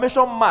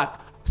exclamation mark.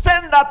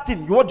 Send that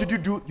thing. What did you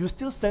do? You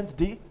still send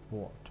the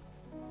word.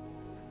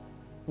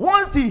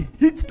 Once he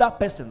hits that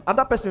person and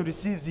that person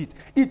receives it,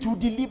 it will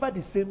deliver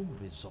the same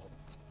result.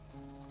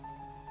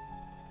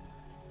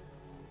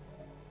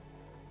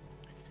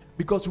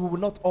 Because we will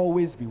not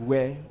always be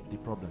where the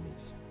problem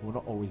is. We will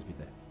not always be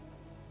there.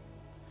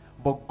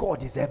 But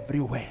God is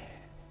everywhere.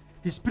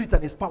 His spirit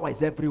and his power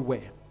is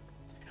everywhere.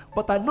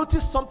 But I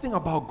noticed something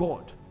about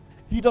God.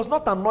 He does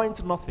not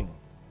anoint nothing.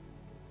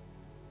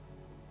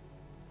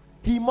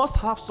 He must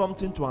have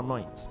something to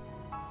anoint.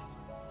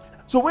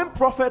 So when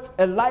Prophet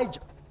Elijah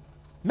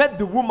met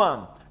the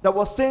woman that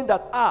was saying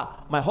that,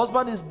 my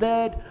husband is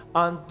dead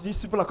and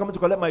these people are coming to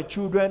collect my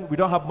children, we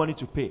don't have money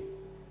to pay.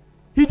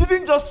 He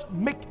didn't just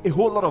make a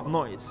whole lot of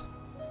noise.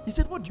 He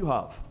said, what do you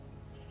have?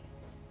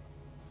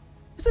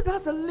 He said,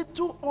 there's a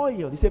little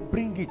oil. He said,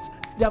 bring it.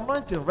 The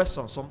anointing rests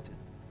on something.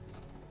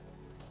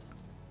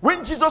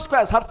 When Jesus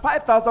Christ had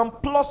 5,000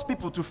 plus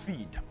people to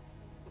feed,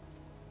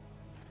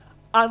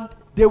 and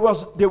they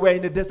were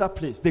in a desert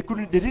place, they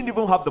didn't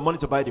even have the money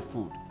to buy the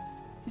food.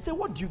 He said,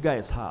 what do you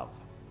guys have?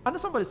 And then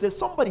somebody says,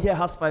 somebody here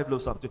has 5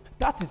 loaves of bread.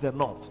 That is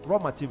enough, raw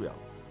material.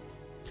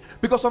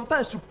 Because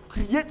sometimes to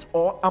create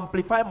or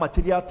amplify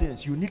material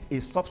things, you need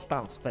a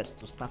substance first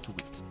to start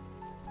with.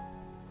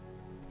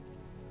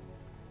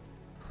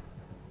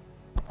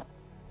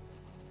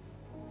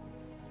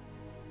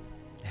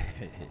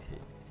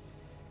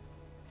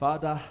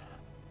 Father,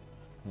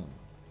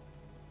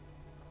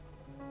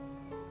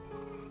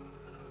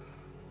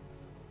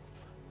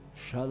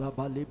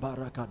 Shalabali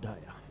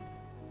Barakadaya.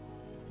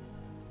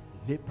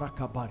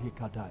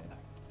 Leprakabarikadaya.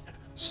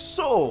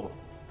 So,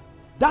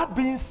 that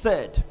being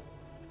said,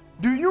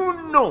 do you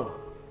know,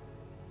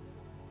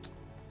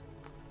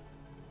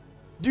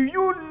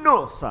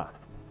 sir,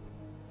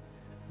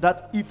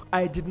 that if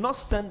I did not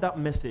send that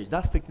message,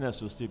 that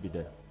sickness will still be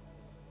there?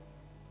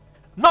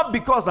 Not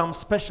because I'm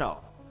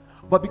special,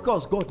 but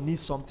because God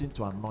needs something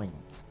to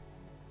anoint.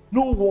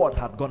 No word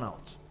had gone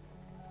out.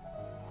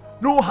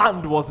 No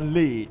hand was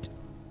laid.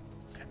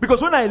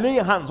 Because when I lay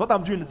hands, what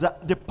I'm doing is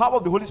that the power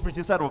of the Holy Spirit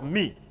inside of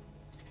me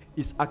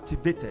is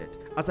activated.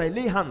 As I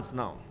lay hands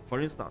now,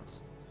 for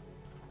instance,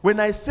 when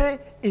I say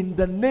in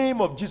the name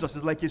of Jesus,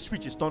 it's like a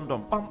switch is turned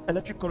on. Bam,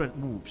 electric current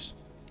moves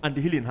and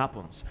the healing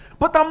happens.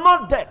 But I'm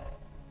not dead.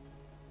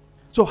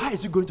 So how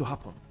is it going to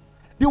happen?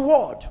 The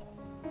word.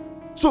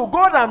 So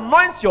God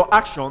anoints your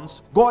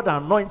actions. God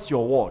anoints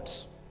your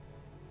words.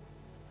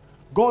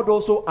 God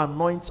also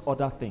anoints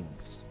other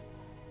things.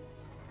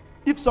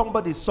 If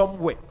somebody is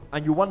somewhere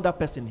and you want that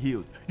person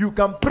healed, you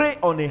can pray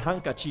on a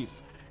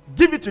handkerchief.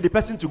 Give it to the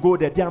person to go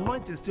there. The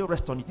anointing still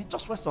rests on it. It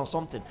just rests on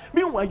something.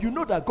 Meanwhile, you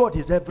know that God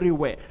is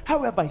everywhere.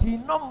 However, he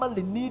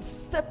normally needs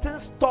certain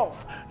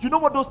stuff. You know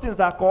what those things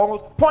are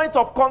called? Point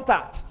of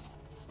contact.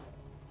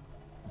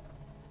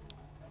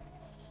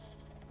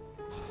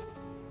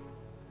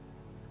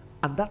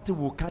 And that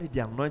thing will carry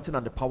the anointing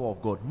and the power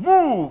of God.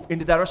 Move in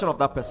the direction of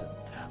that person.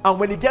 And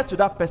when it gets to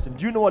that person,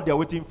 do you know what they're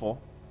waiting for?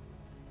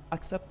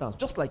 Acceptance.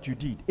 Just like you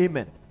did.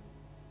 Amen.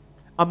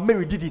 And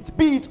Mary did it.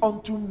 Be it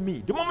unto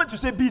me. The moment you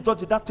say be it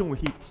unto, that thing will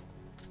hit.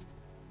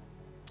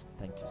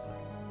 Thank you, sir.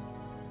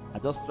 I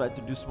just tried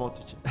to do small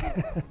teaching.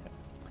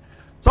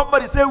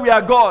 Somebody say we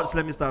are gods.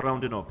 Let me start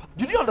rounding up.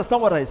 Did you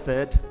understand what I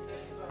said?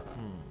 Yes, sir.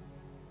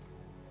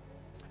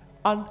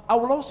 And I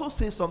will also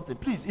say something.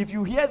 Please, if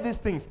you hear these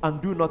things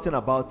and do nothing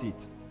about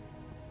it,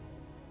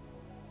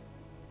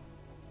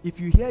 if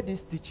you hear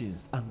these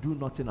teachings and do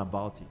nothing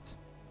about it,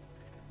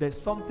 there's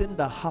something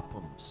that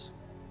happens.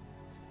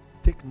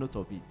 Take note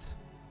of it.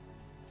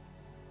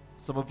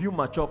 Some of you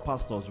mature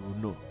pastors will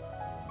know.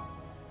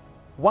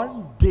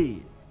 One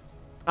day,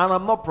 and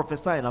I'm not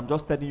prophesying, I'm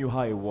just telling you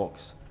how it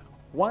works.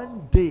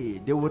 One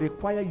day, they will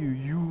require you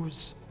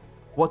use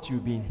what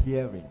you've been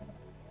hearing.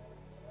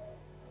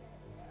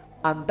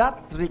 And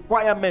that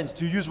requirement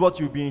to use what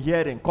you've been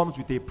hearing comes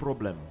with a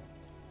problem.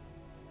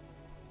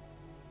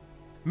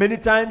 Many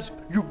times,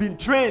 you've been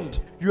trained,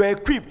 you're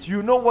equipped,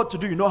 you know what to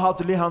do, you know how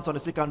to lay hands on the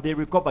sick and they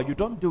recover. You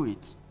don't do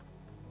it.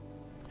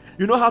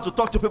 You know how to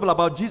talk to people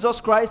about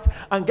Jesus Christ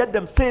and get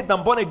them saved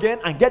and born again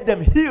and get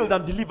them healed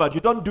and delivered.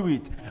 You don't do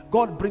it.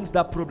 God brings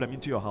that problem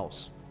into your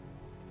house.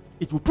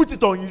 It will put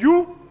it on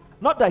you.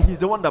 Not that he's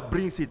the one that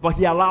brings it, but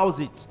he allows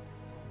it.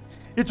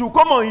 It will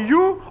come on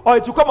you or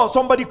it will come on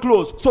somebody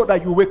close so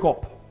that you wake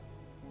up.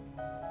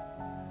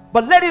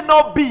 But let it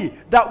not be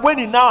that when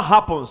it now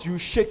happens, you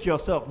shake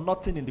yourself,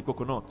 nothing in the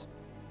coconut.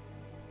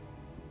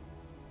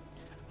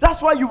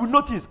 That's why you will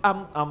notice,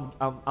 I'm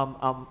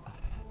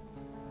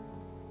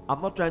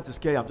not trying to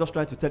scare you, I'm just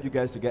trying to tell you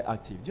guys to get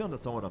active. Do you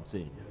understand what I'm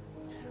saying? Yes.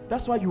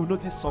 That's why you will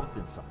notice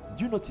something, sir.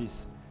 Do you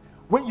notice?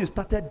 When you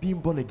started being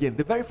born again,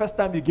 the very first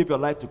time you gave your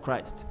life to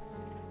Christ,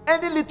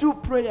 any little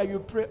prayer you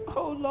pray,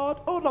 oh Lord,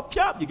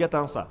 you get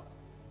answer.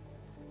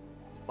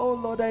 Oh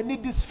Lord, I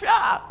need this.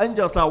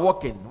 Angels are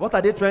walking. What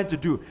are they trying to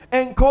do?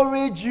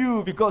 Encourage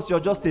you because you're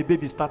just a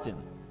baby starting.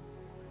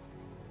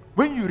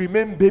 When you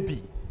remain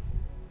baby,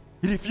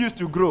 you refuse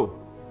to grow,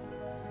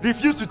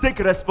 refuse to take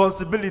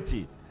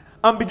responsibility,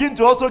 and begin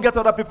to also get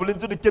other people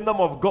into the kingdom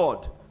of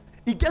God.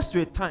 It gets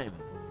to a time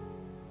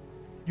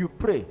you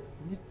pray.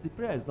 The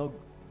prayer is not.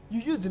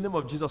 You use the name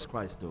of Jesus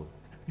Christ, though.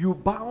 You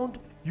bound,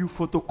 you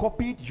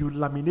photocopied, you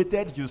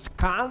laminated, you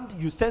scanned,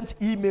 you sent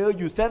email,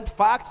 you sent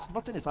fax.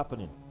 Nothing is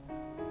happening.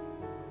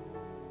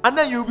 And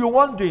then you'll be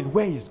wondering,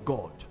 where is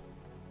God?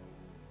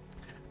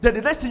 Then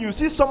the next thing you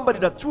see somebody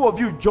that two of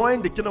you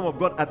joined the kingdom of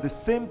God at the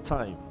same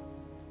time.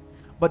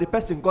 But the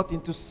person got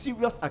into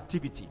serious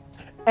activity,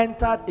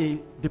 entered a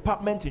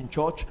department in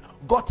church,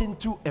 got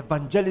into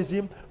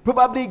evangelism,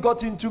 probably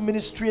got into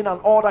ministry and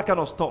all that kind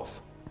of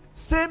stuff.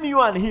 Same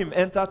you and him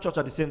enter church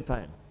at the same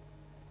time.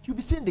 You'll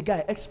be seeing the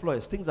guy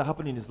exploits, things are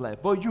happening in his life,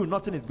 but you,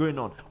 nothing is going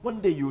on.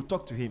 One day you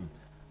talk to him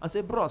and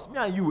say, bros, me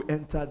and you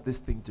entered this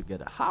thing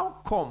together. How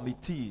come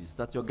it is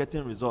that you're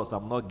getting results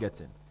I'm not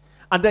getting?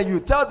 And then you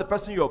tell the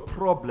person your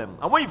problem.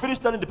 And when you finish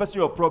telling the person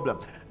your problem,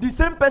 the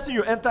same person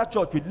you enter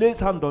church with lays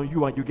hand on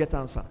you and you get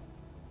answer.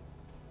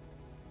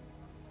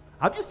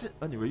 Have you seen?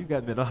 Anyway, you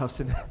guys may not have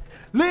seen it.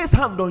 Lays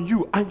hand on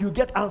you and you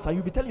get answer.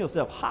 You'll be telling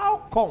yourself,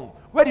 how come?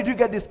 Where did you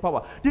get this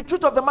power? The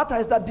truth of the matter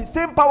is that the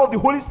same power of the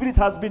Holy Spirit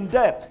has been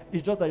there.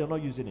 It's just that you're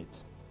not using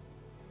it.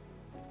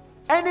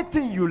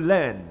 Anything you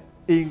learn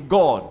in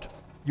God,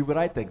 you will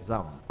write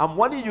exam. I'm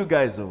warning you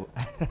guys, oh.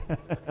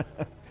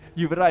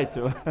 You will write,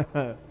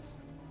 oh.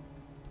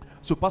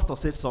 So pastor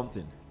said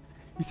something.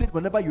 He said,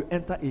 whenever you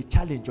enter a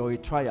challenge or a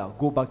trial,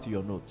 go back to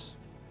your notes.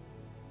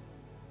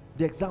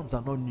 The exams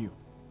are not new.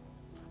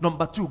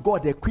 Number two,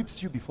 God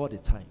equips you before the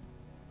time.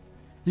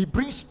 He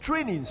brings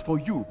trainings for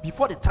you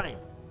before the time.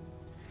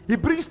 He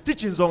brings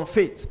teachings on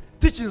faith,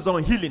 teachings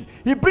on healing.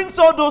 He brings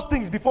all those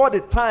things before the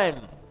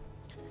time.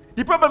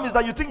 The problem is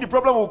that you think the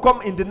problem will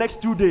come in the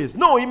next 2 days.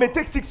 No, it may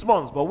take 6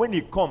 months, but when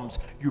it comes,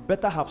 you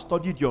better have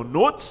studied your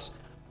notes,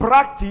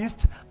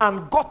 practiced,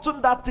 and gotten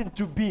that thing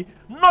to be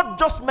not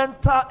just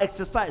mental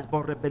exercise,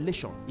 but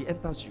revelation. It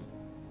enters you.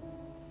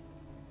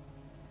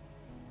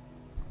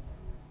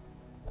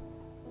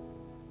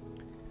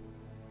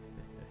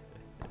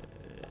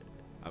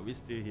 Are we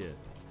still here?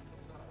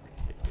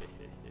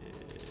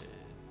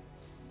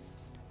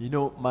 You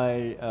know,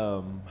 my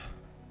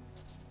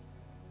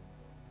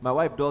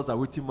wife does a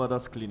Waiting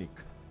Mothers Clinic.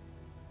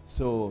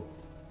 So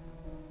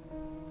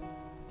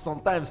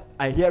sometimes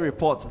I hear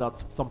reports that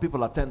some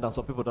people attend and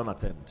some people don't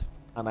attend.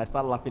 And I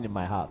start laughing in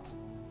my heart.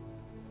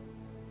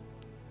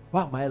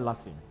 Why am I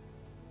laughing?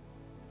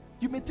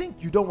 You may think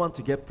you don't want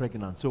to get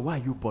pregnant, so why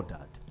are you bothered?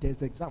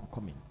 There's an exam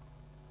coming.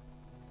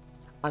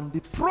 And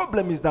the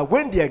problem is that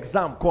when the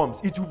exam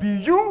comes, it will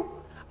be you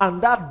and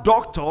that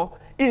doctor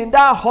in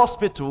that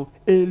hospital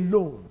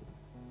alone.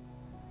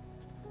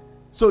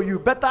 So you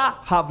better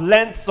have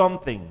learned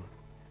something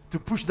to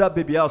push that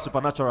baby out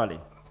supernaturally.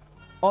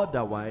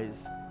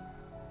 Otherwise,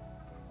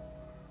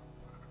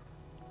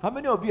 how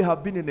many of you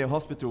have been in a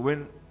hospital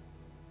when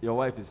your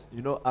wife is,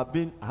 you know, I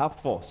have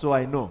 4, so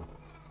I know.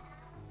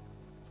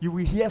 You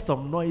will hear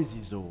some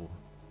noises, oh.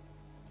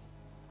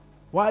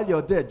 While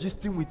you're there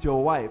gisting with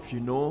your wife,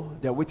 you know,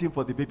 they're waiting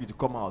for the baby to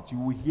come out. You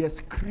will hear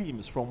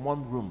screams from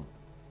one room.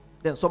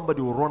 Then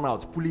somebody will run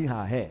out pulling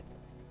her hair.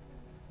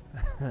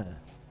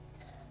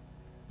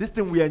 This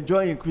thing we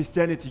enjoy in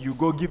Christianity, you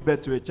go give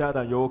birth to a child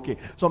and you're okay.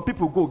 Some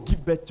people go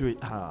give birth to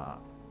a...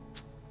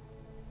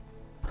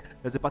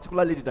 There's a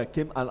particular lady that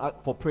came and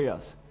asked for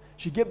prayers.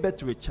 She gave birth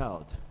to a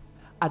child.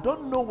 I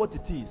don't know what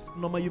it is.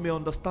 Norma, you may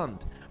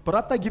understand. But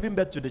after giving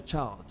birth to the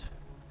child,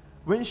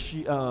 when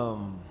she...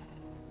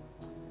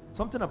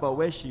 something about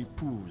where she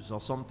poos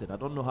or something. I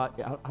don't know how.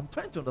 I'm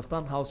trying to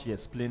understand how she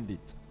explained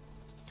it.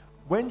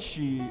 When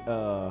she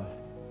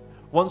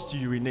wants to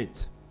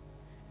urinate,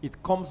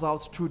 it comes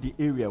out through the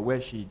area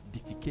where she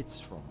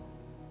defecates from.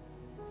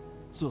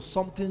 So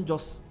something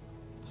just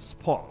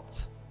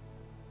spots.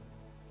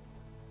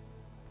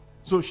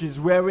 So she's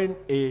wearing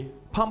a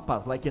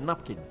pampers, like a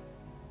napkin.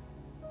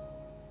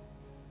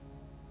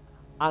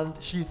 And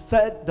she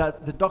said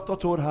that the doctor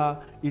told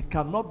her it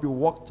cannot be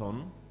worked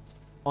on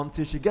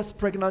until she gets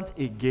pregnant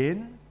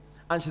again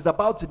and she's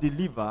about to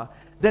deliver.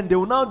 Then they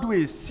will now do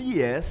a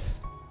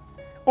CS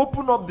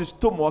open up the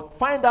stomach,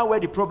 find out where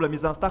the problem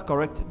is, and start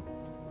correcting.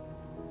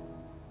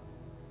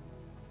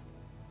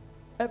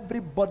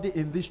 Everybody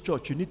in this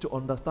church, you need to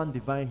understand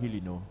divine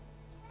healing. No?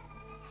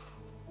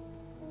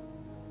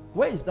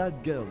 Where is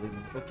that girl?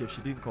 Okay,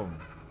 she didn't come.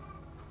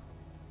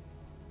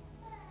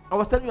 I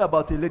was telling you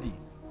about a lady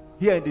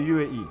here in the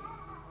UAE.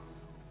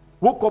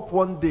 Woke up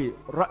one day,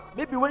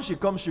 maybe when she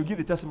comes, she'll give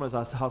the testimonies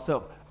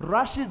herself.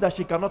 Rashes that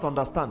she cannot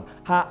understand.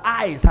 Her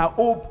eyes,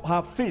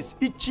 her face,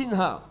 itching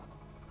her.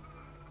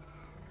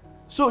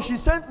 So she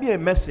sent me a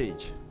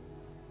message.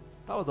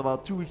 That was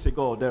about 2 weeks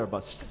ago or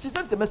thereabouts. She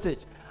sent a message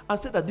and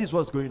said that this is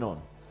what's going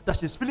on. That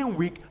she's feeling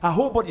weak, her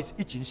whole body is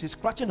itching, she's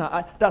scratching her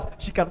eye.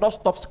 She cannot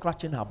stop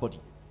scratching her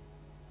body.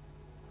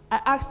 I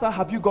asked her,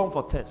 have you gone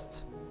for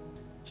tests?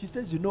 She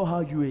says, you know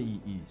how UAE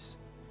is.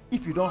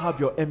 If you don't have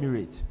your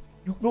Emirates,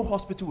 no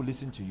hospital will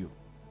listen to you.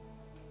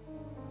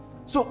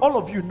 So all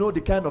of you know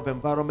the kind of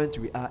environment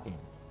we are in.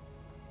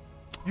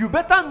 You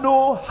better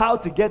know how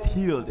to get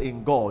healed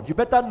in God. You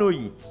better know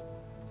it.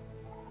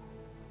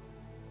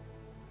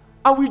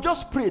 And we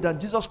just prayed and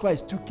Jesus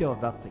Christ took care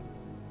of that thing.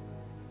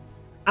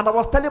 And I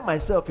was telling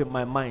myself in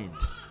my mind,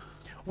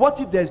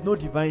 what if there's no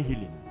divine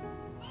healing?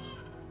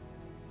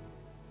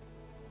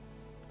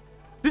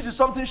 This is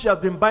something she has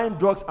been buying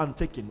drugs and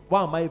taking.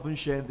 Why am I even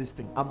sharing this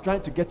thing? I'm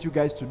trying to get you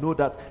guys to know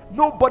that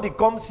nobody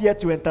comes here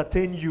to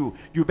entertain you.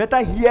 You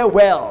better hear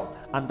well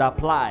and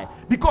apply,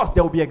 because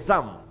there will be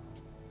exam.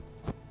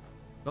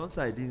 Don't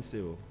say I didn't say.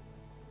 Oh.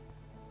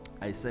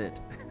 I said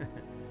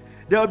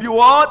there will be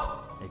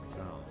what?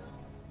 Exam.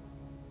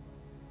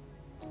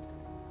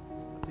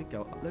 I think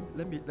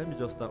let me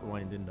just start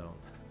winding down.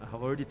 I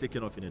have already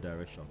taken off in a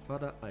direction.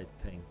 Father, I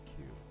thank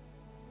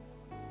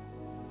you.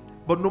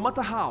 But no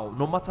matter how,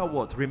 no matter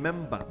what,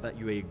 remember that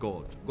you are a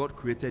God. God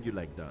created you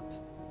like that.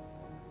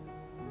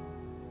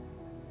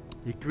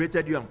 He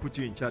created you and put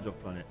you in charge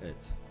of planet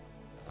Earth,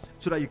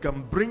 so that you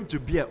can bring to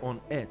bear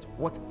on earth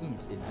what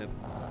is in heaven.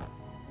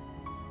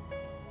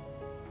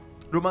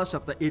 Romans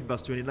chapter 8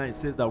 verse 29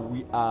 says that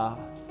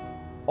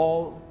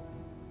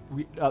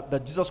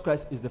that Jesus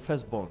Christ is the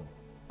firstborn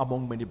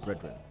among many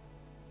brethren.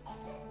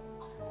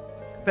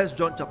 1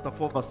 John chapter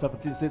 4 verse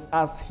 17 says,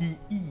 as he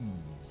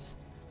is,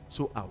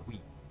 so are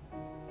we.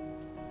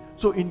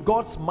 So in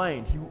God's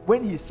mind,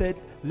 when he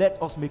said,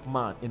 let us make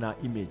man in our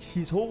image,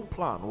 his whole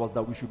plan was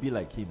that we should be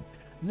like him.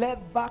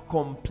 Never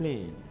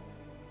complain.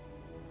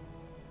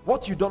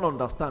 What you don't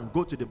understand,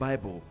 go to the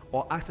Bible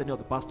or ask any of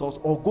the pastors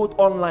or go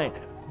online.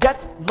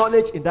 Get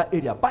knowledge in that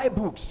area. Buy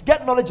books.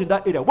 Get knowledge in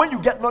that area. When you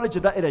get knowledge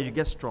in that area, you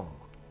get strong.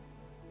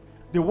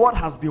 The word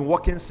has been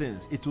working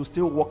since. It will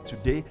still work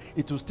today.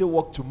 It will still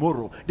work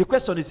tomorrow. The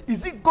question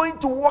is it going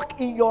to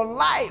work in your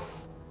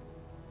life?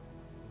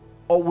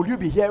 Or will you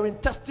be hearing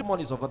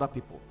testimonies of other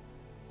people?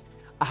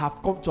 I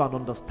have come to an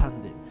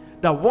understanding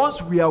that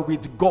once we are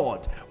with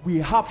God, we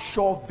have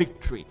sure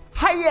victory.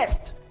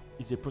 Highest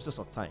is a process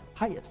of time.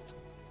 Highest.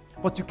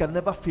 But you can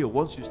never fail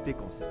once you stay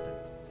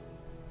consistent.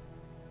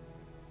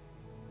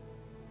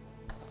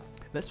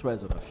 Let's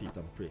rise on our feet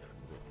and pray.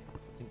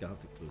 I think I have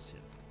to close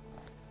here.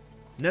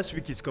 Next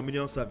week is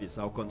communion service.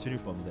 I'll continue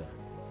from there.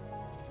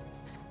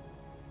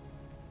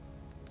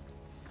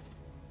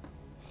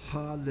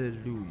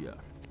 Hallelujah.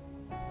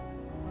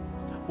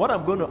 What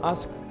I'm going to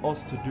ask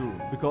us to do,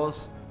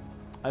 because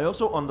I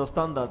also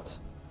understand that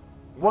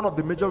one of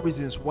the major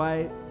reasons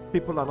why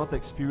people are not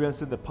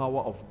experiencing the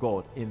power of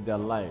God in their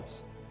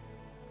lives,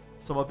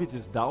 some of it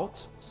is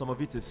doubt, some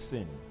of it is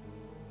sin.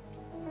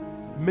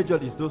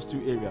 Majorly is those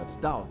two areas.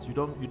 Doubt, you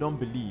don't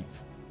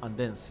believe, and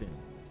then sin.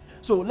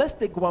 So let's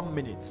take 1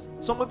 minute.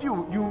 Some of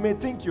you may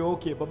think you're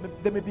okay,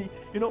 but there may be,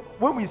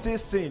 when we say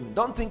sin,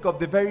 don't think of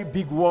the very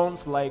big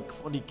ones like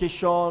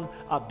fornication,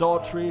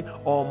 adultery,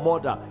 or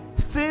murder.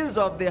 Sins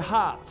of the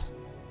heart.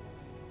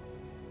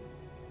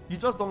 You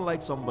just don't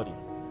like somebody,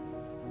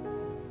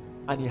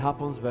 and it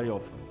happens very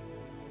often.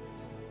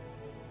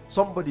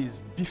 Somebody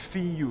is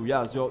beefing you.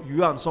 Yes,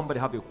 you and somebody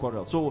have a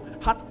quarrel. So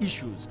heart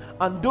issues,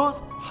 and those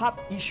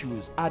heart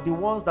issues are the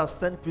ones that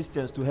send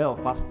Christians to hell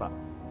faster.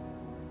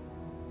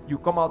 You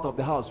come out of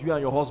the house, you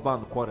and your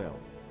husband quarrel.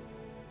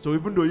 So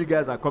even though you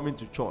guys are coming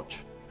to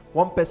church,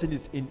 one person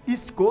is in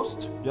East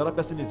Coast, the other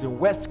person is in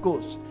West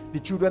Coast. The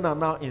children are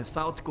now in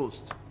South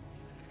Coast.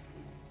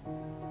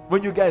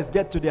 When you guys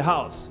get to the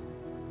house,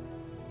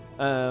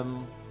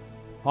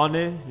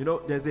 honey,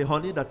 there's a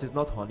honey that is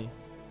not honey.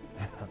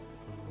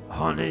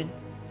 Honey.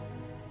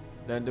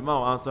 Then the man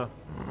will answer,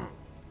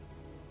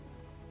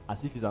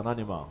 as if he's an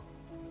animal.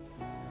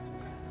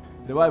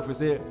 The wife will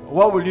say,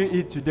 what will you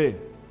eat today?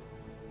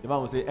 The man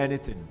will say,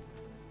 anything.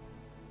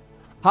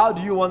 How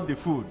do you want the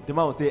food? The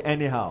man will say,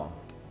 anyhow.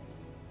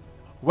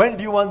 When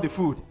do you want the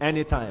food?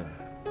 Anytime.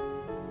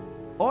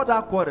 All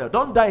that quarrel,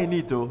 don't die in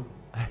it, oh.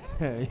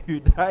 You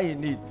die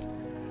in it.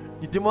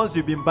 The demons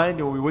you've been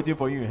binding will be waiting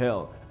for you in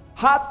hell.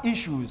 Heart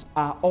issues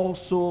are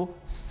also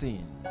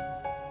sin.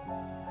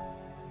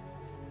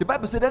 The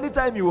Bible said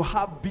anytime you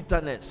have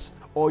bitterness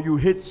or you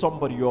hate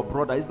somebody, your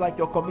brother, it's like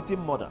you're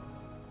committing murder.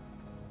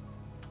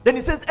 Then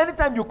it says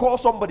anytime you call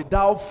somebody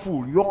thou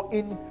fool, you're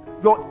in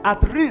You're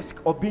at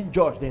risk of being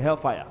judged in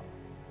hellfire.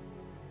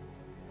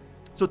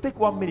 So take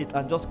 1 minute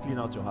and just clean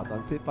out your heart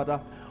and say,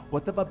 Father,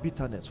 whatever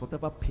bitterness,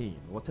 whatever pain,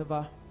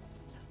 whatever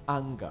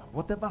anger,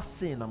 whatever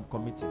sin I'm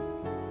committing,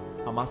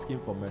 I'm asking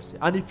for mercy.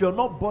 And if you're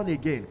not born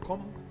again,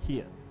 come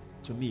here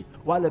to me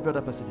while every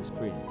other person is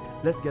praying.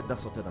 Let's get that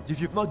sorted out. If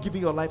you've not given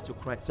your life to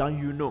Christ, and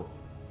you know,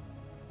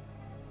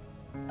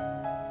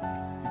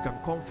 you can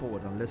come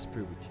forward and let's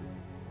pray with you.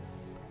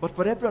 But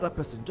for every other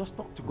person, just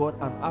talk to God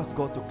and ask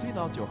God to clean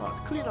out your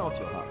heart. Clean out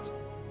your heart.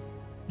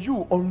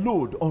 You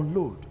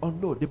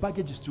unload. The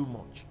baggage is too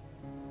much.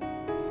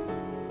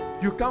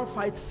 You can't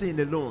fight sin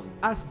alone.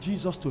 Ask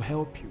Jesus to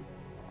help you.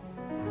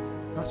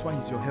 That's why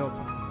he's your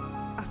helper.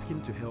 Ask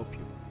him to help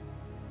you.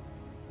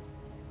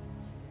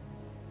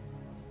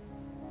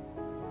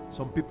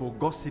 Some people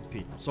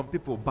gossiping, some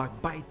people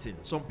backbiting,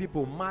 some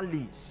people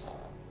malice.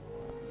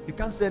 You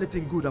can't say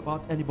anything good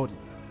about anybody.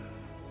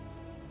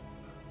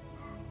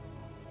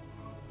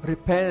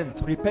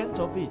 Repent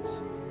of it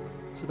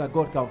so that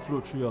God can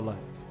flow through your life.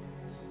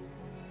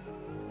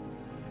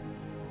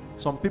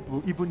 Some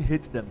people even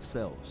hate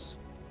themselves.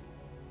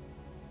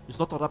 It's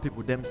not other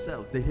people,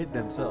 themselves. They hate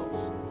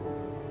themselves.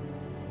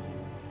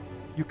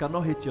 You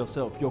cannot hate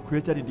yourself. You're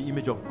created in the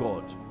image of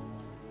God.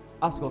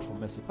 Ask God for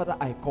mercy. Father,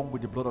 I come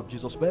with the blood of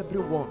Jesus for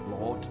everyone,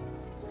 Lord.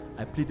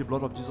 I plead the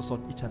blood of Jesus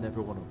on each and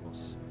every one of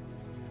us.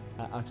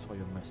 I ask for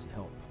your mercy.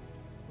 Help.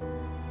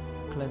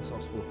 Cleanse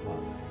us, oh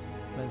Father.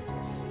 Cleanse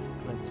us.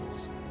 Cleanse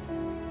us.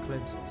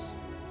 Cleanse us.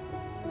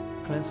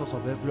 Cleanse us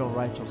of every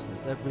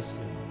unrighteousness, every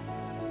sin.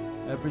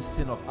 Every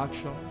sin of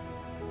action,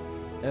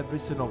 every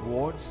sin of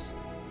words,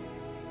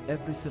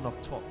 every sin of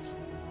thoughts.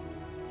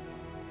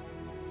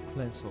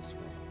 Cleanse us.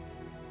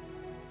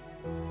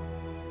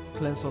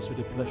 Cleanse us with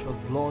the precious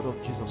blood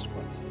of Jesus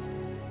Christ.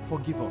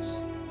 Forgive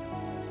us.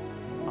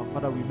 And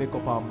Father, we make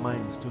up our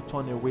minds to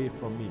turn away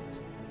from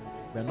it.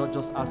 We are not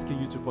just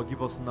asking you to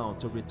forgive us now,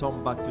 to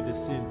return back to the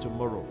sin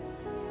tomorrow.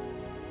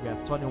 We are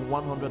turning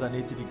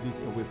 180 degrees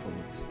away from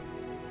it.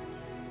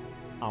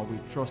 And we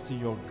trust in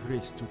your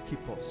grace to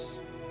keep us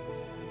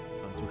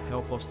and to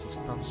help us to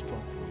stand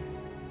strong for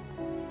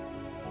you.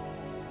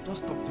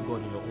 Just talk to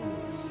God in your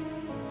own words.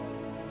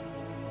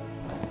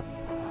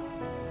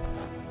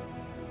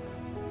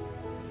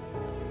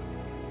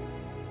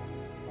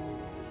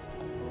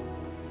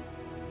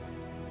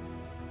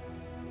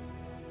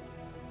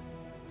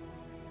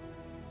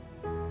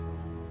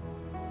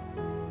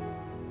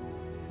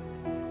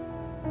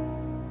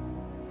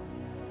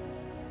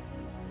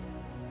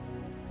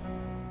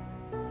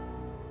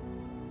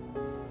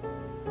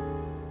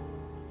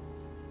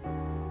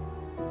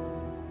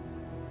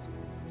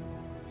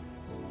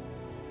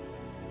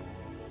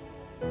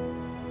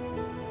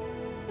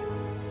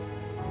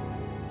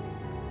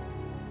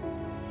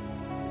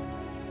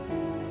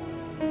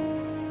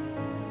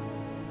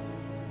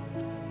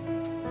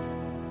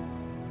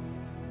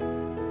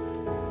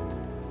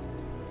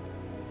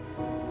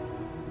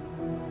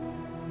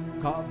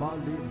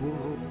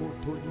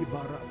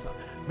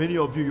 Many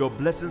of you, your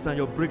blessings and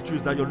your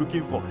breakthroughs that you're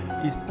looking for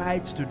is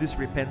tied to this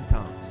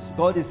repentance.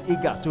 God is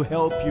eager to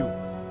help you,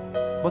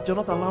 but you're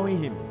not allowing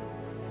him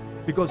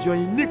because your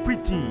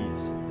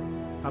iniquities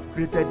have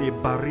created a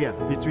barrier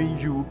between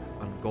you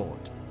and God.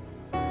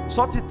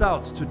 Sort it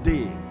out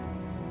today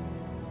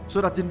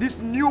so that in this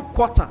new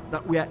quarter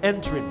that we are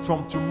entering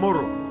from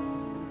tomorrow,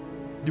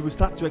 you will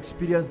start to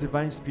experience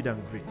divine speed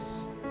and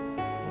grace.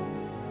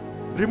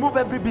 Remove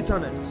every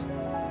bitterness.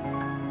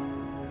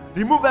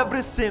 Remove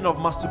every sin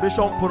of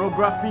masturbation,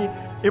 pornography,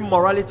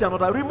 immorality, and all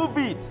that. Remove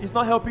it. It's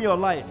not helping your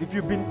life. If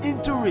you've been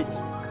into it,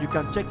 you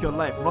can check your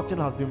life. Nothing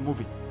has been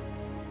moving.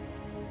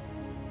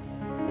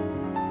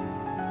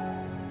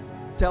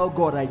 Tell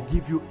God, I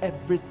give you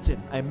everything.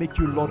 I make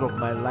you Lord of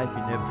my life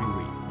in every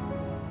way.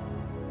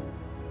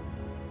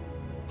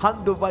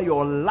 Hand over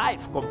your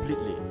life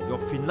completely. Your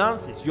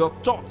finances, your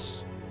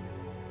thoughts,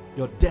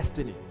 your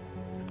destiny.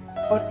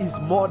 God is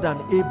more than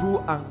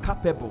able and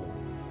capable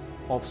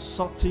of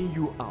sorting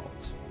you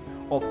out,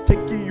 of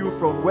taking you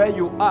from where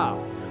you are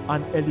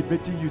and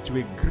elevating you to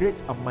a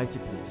great and mighty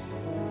place.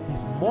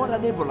 He's more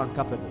than able and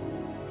capable.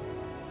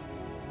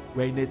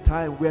 We're in a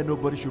time where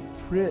nobody should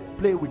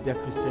play with their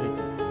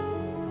Christianity.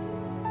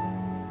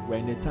 We're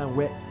in a time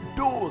where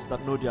those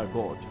that know their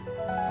God,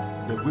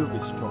 they will be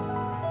strong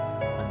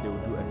and they will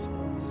do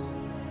exploits.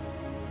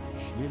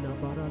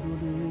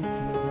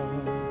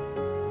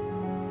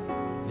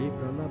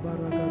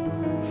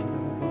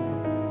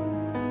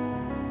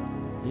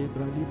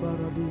 Libra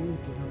libara de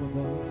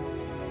kelababa,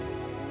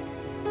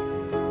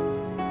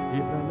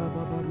 libra la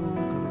babaru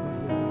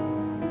kalabariat,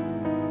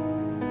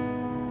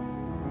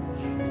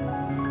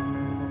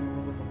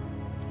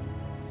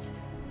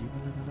 libra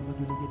la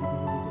kalabadu legedi.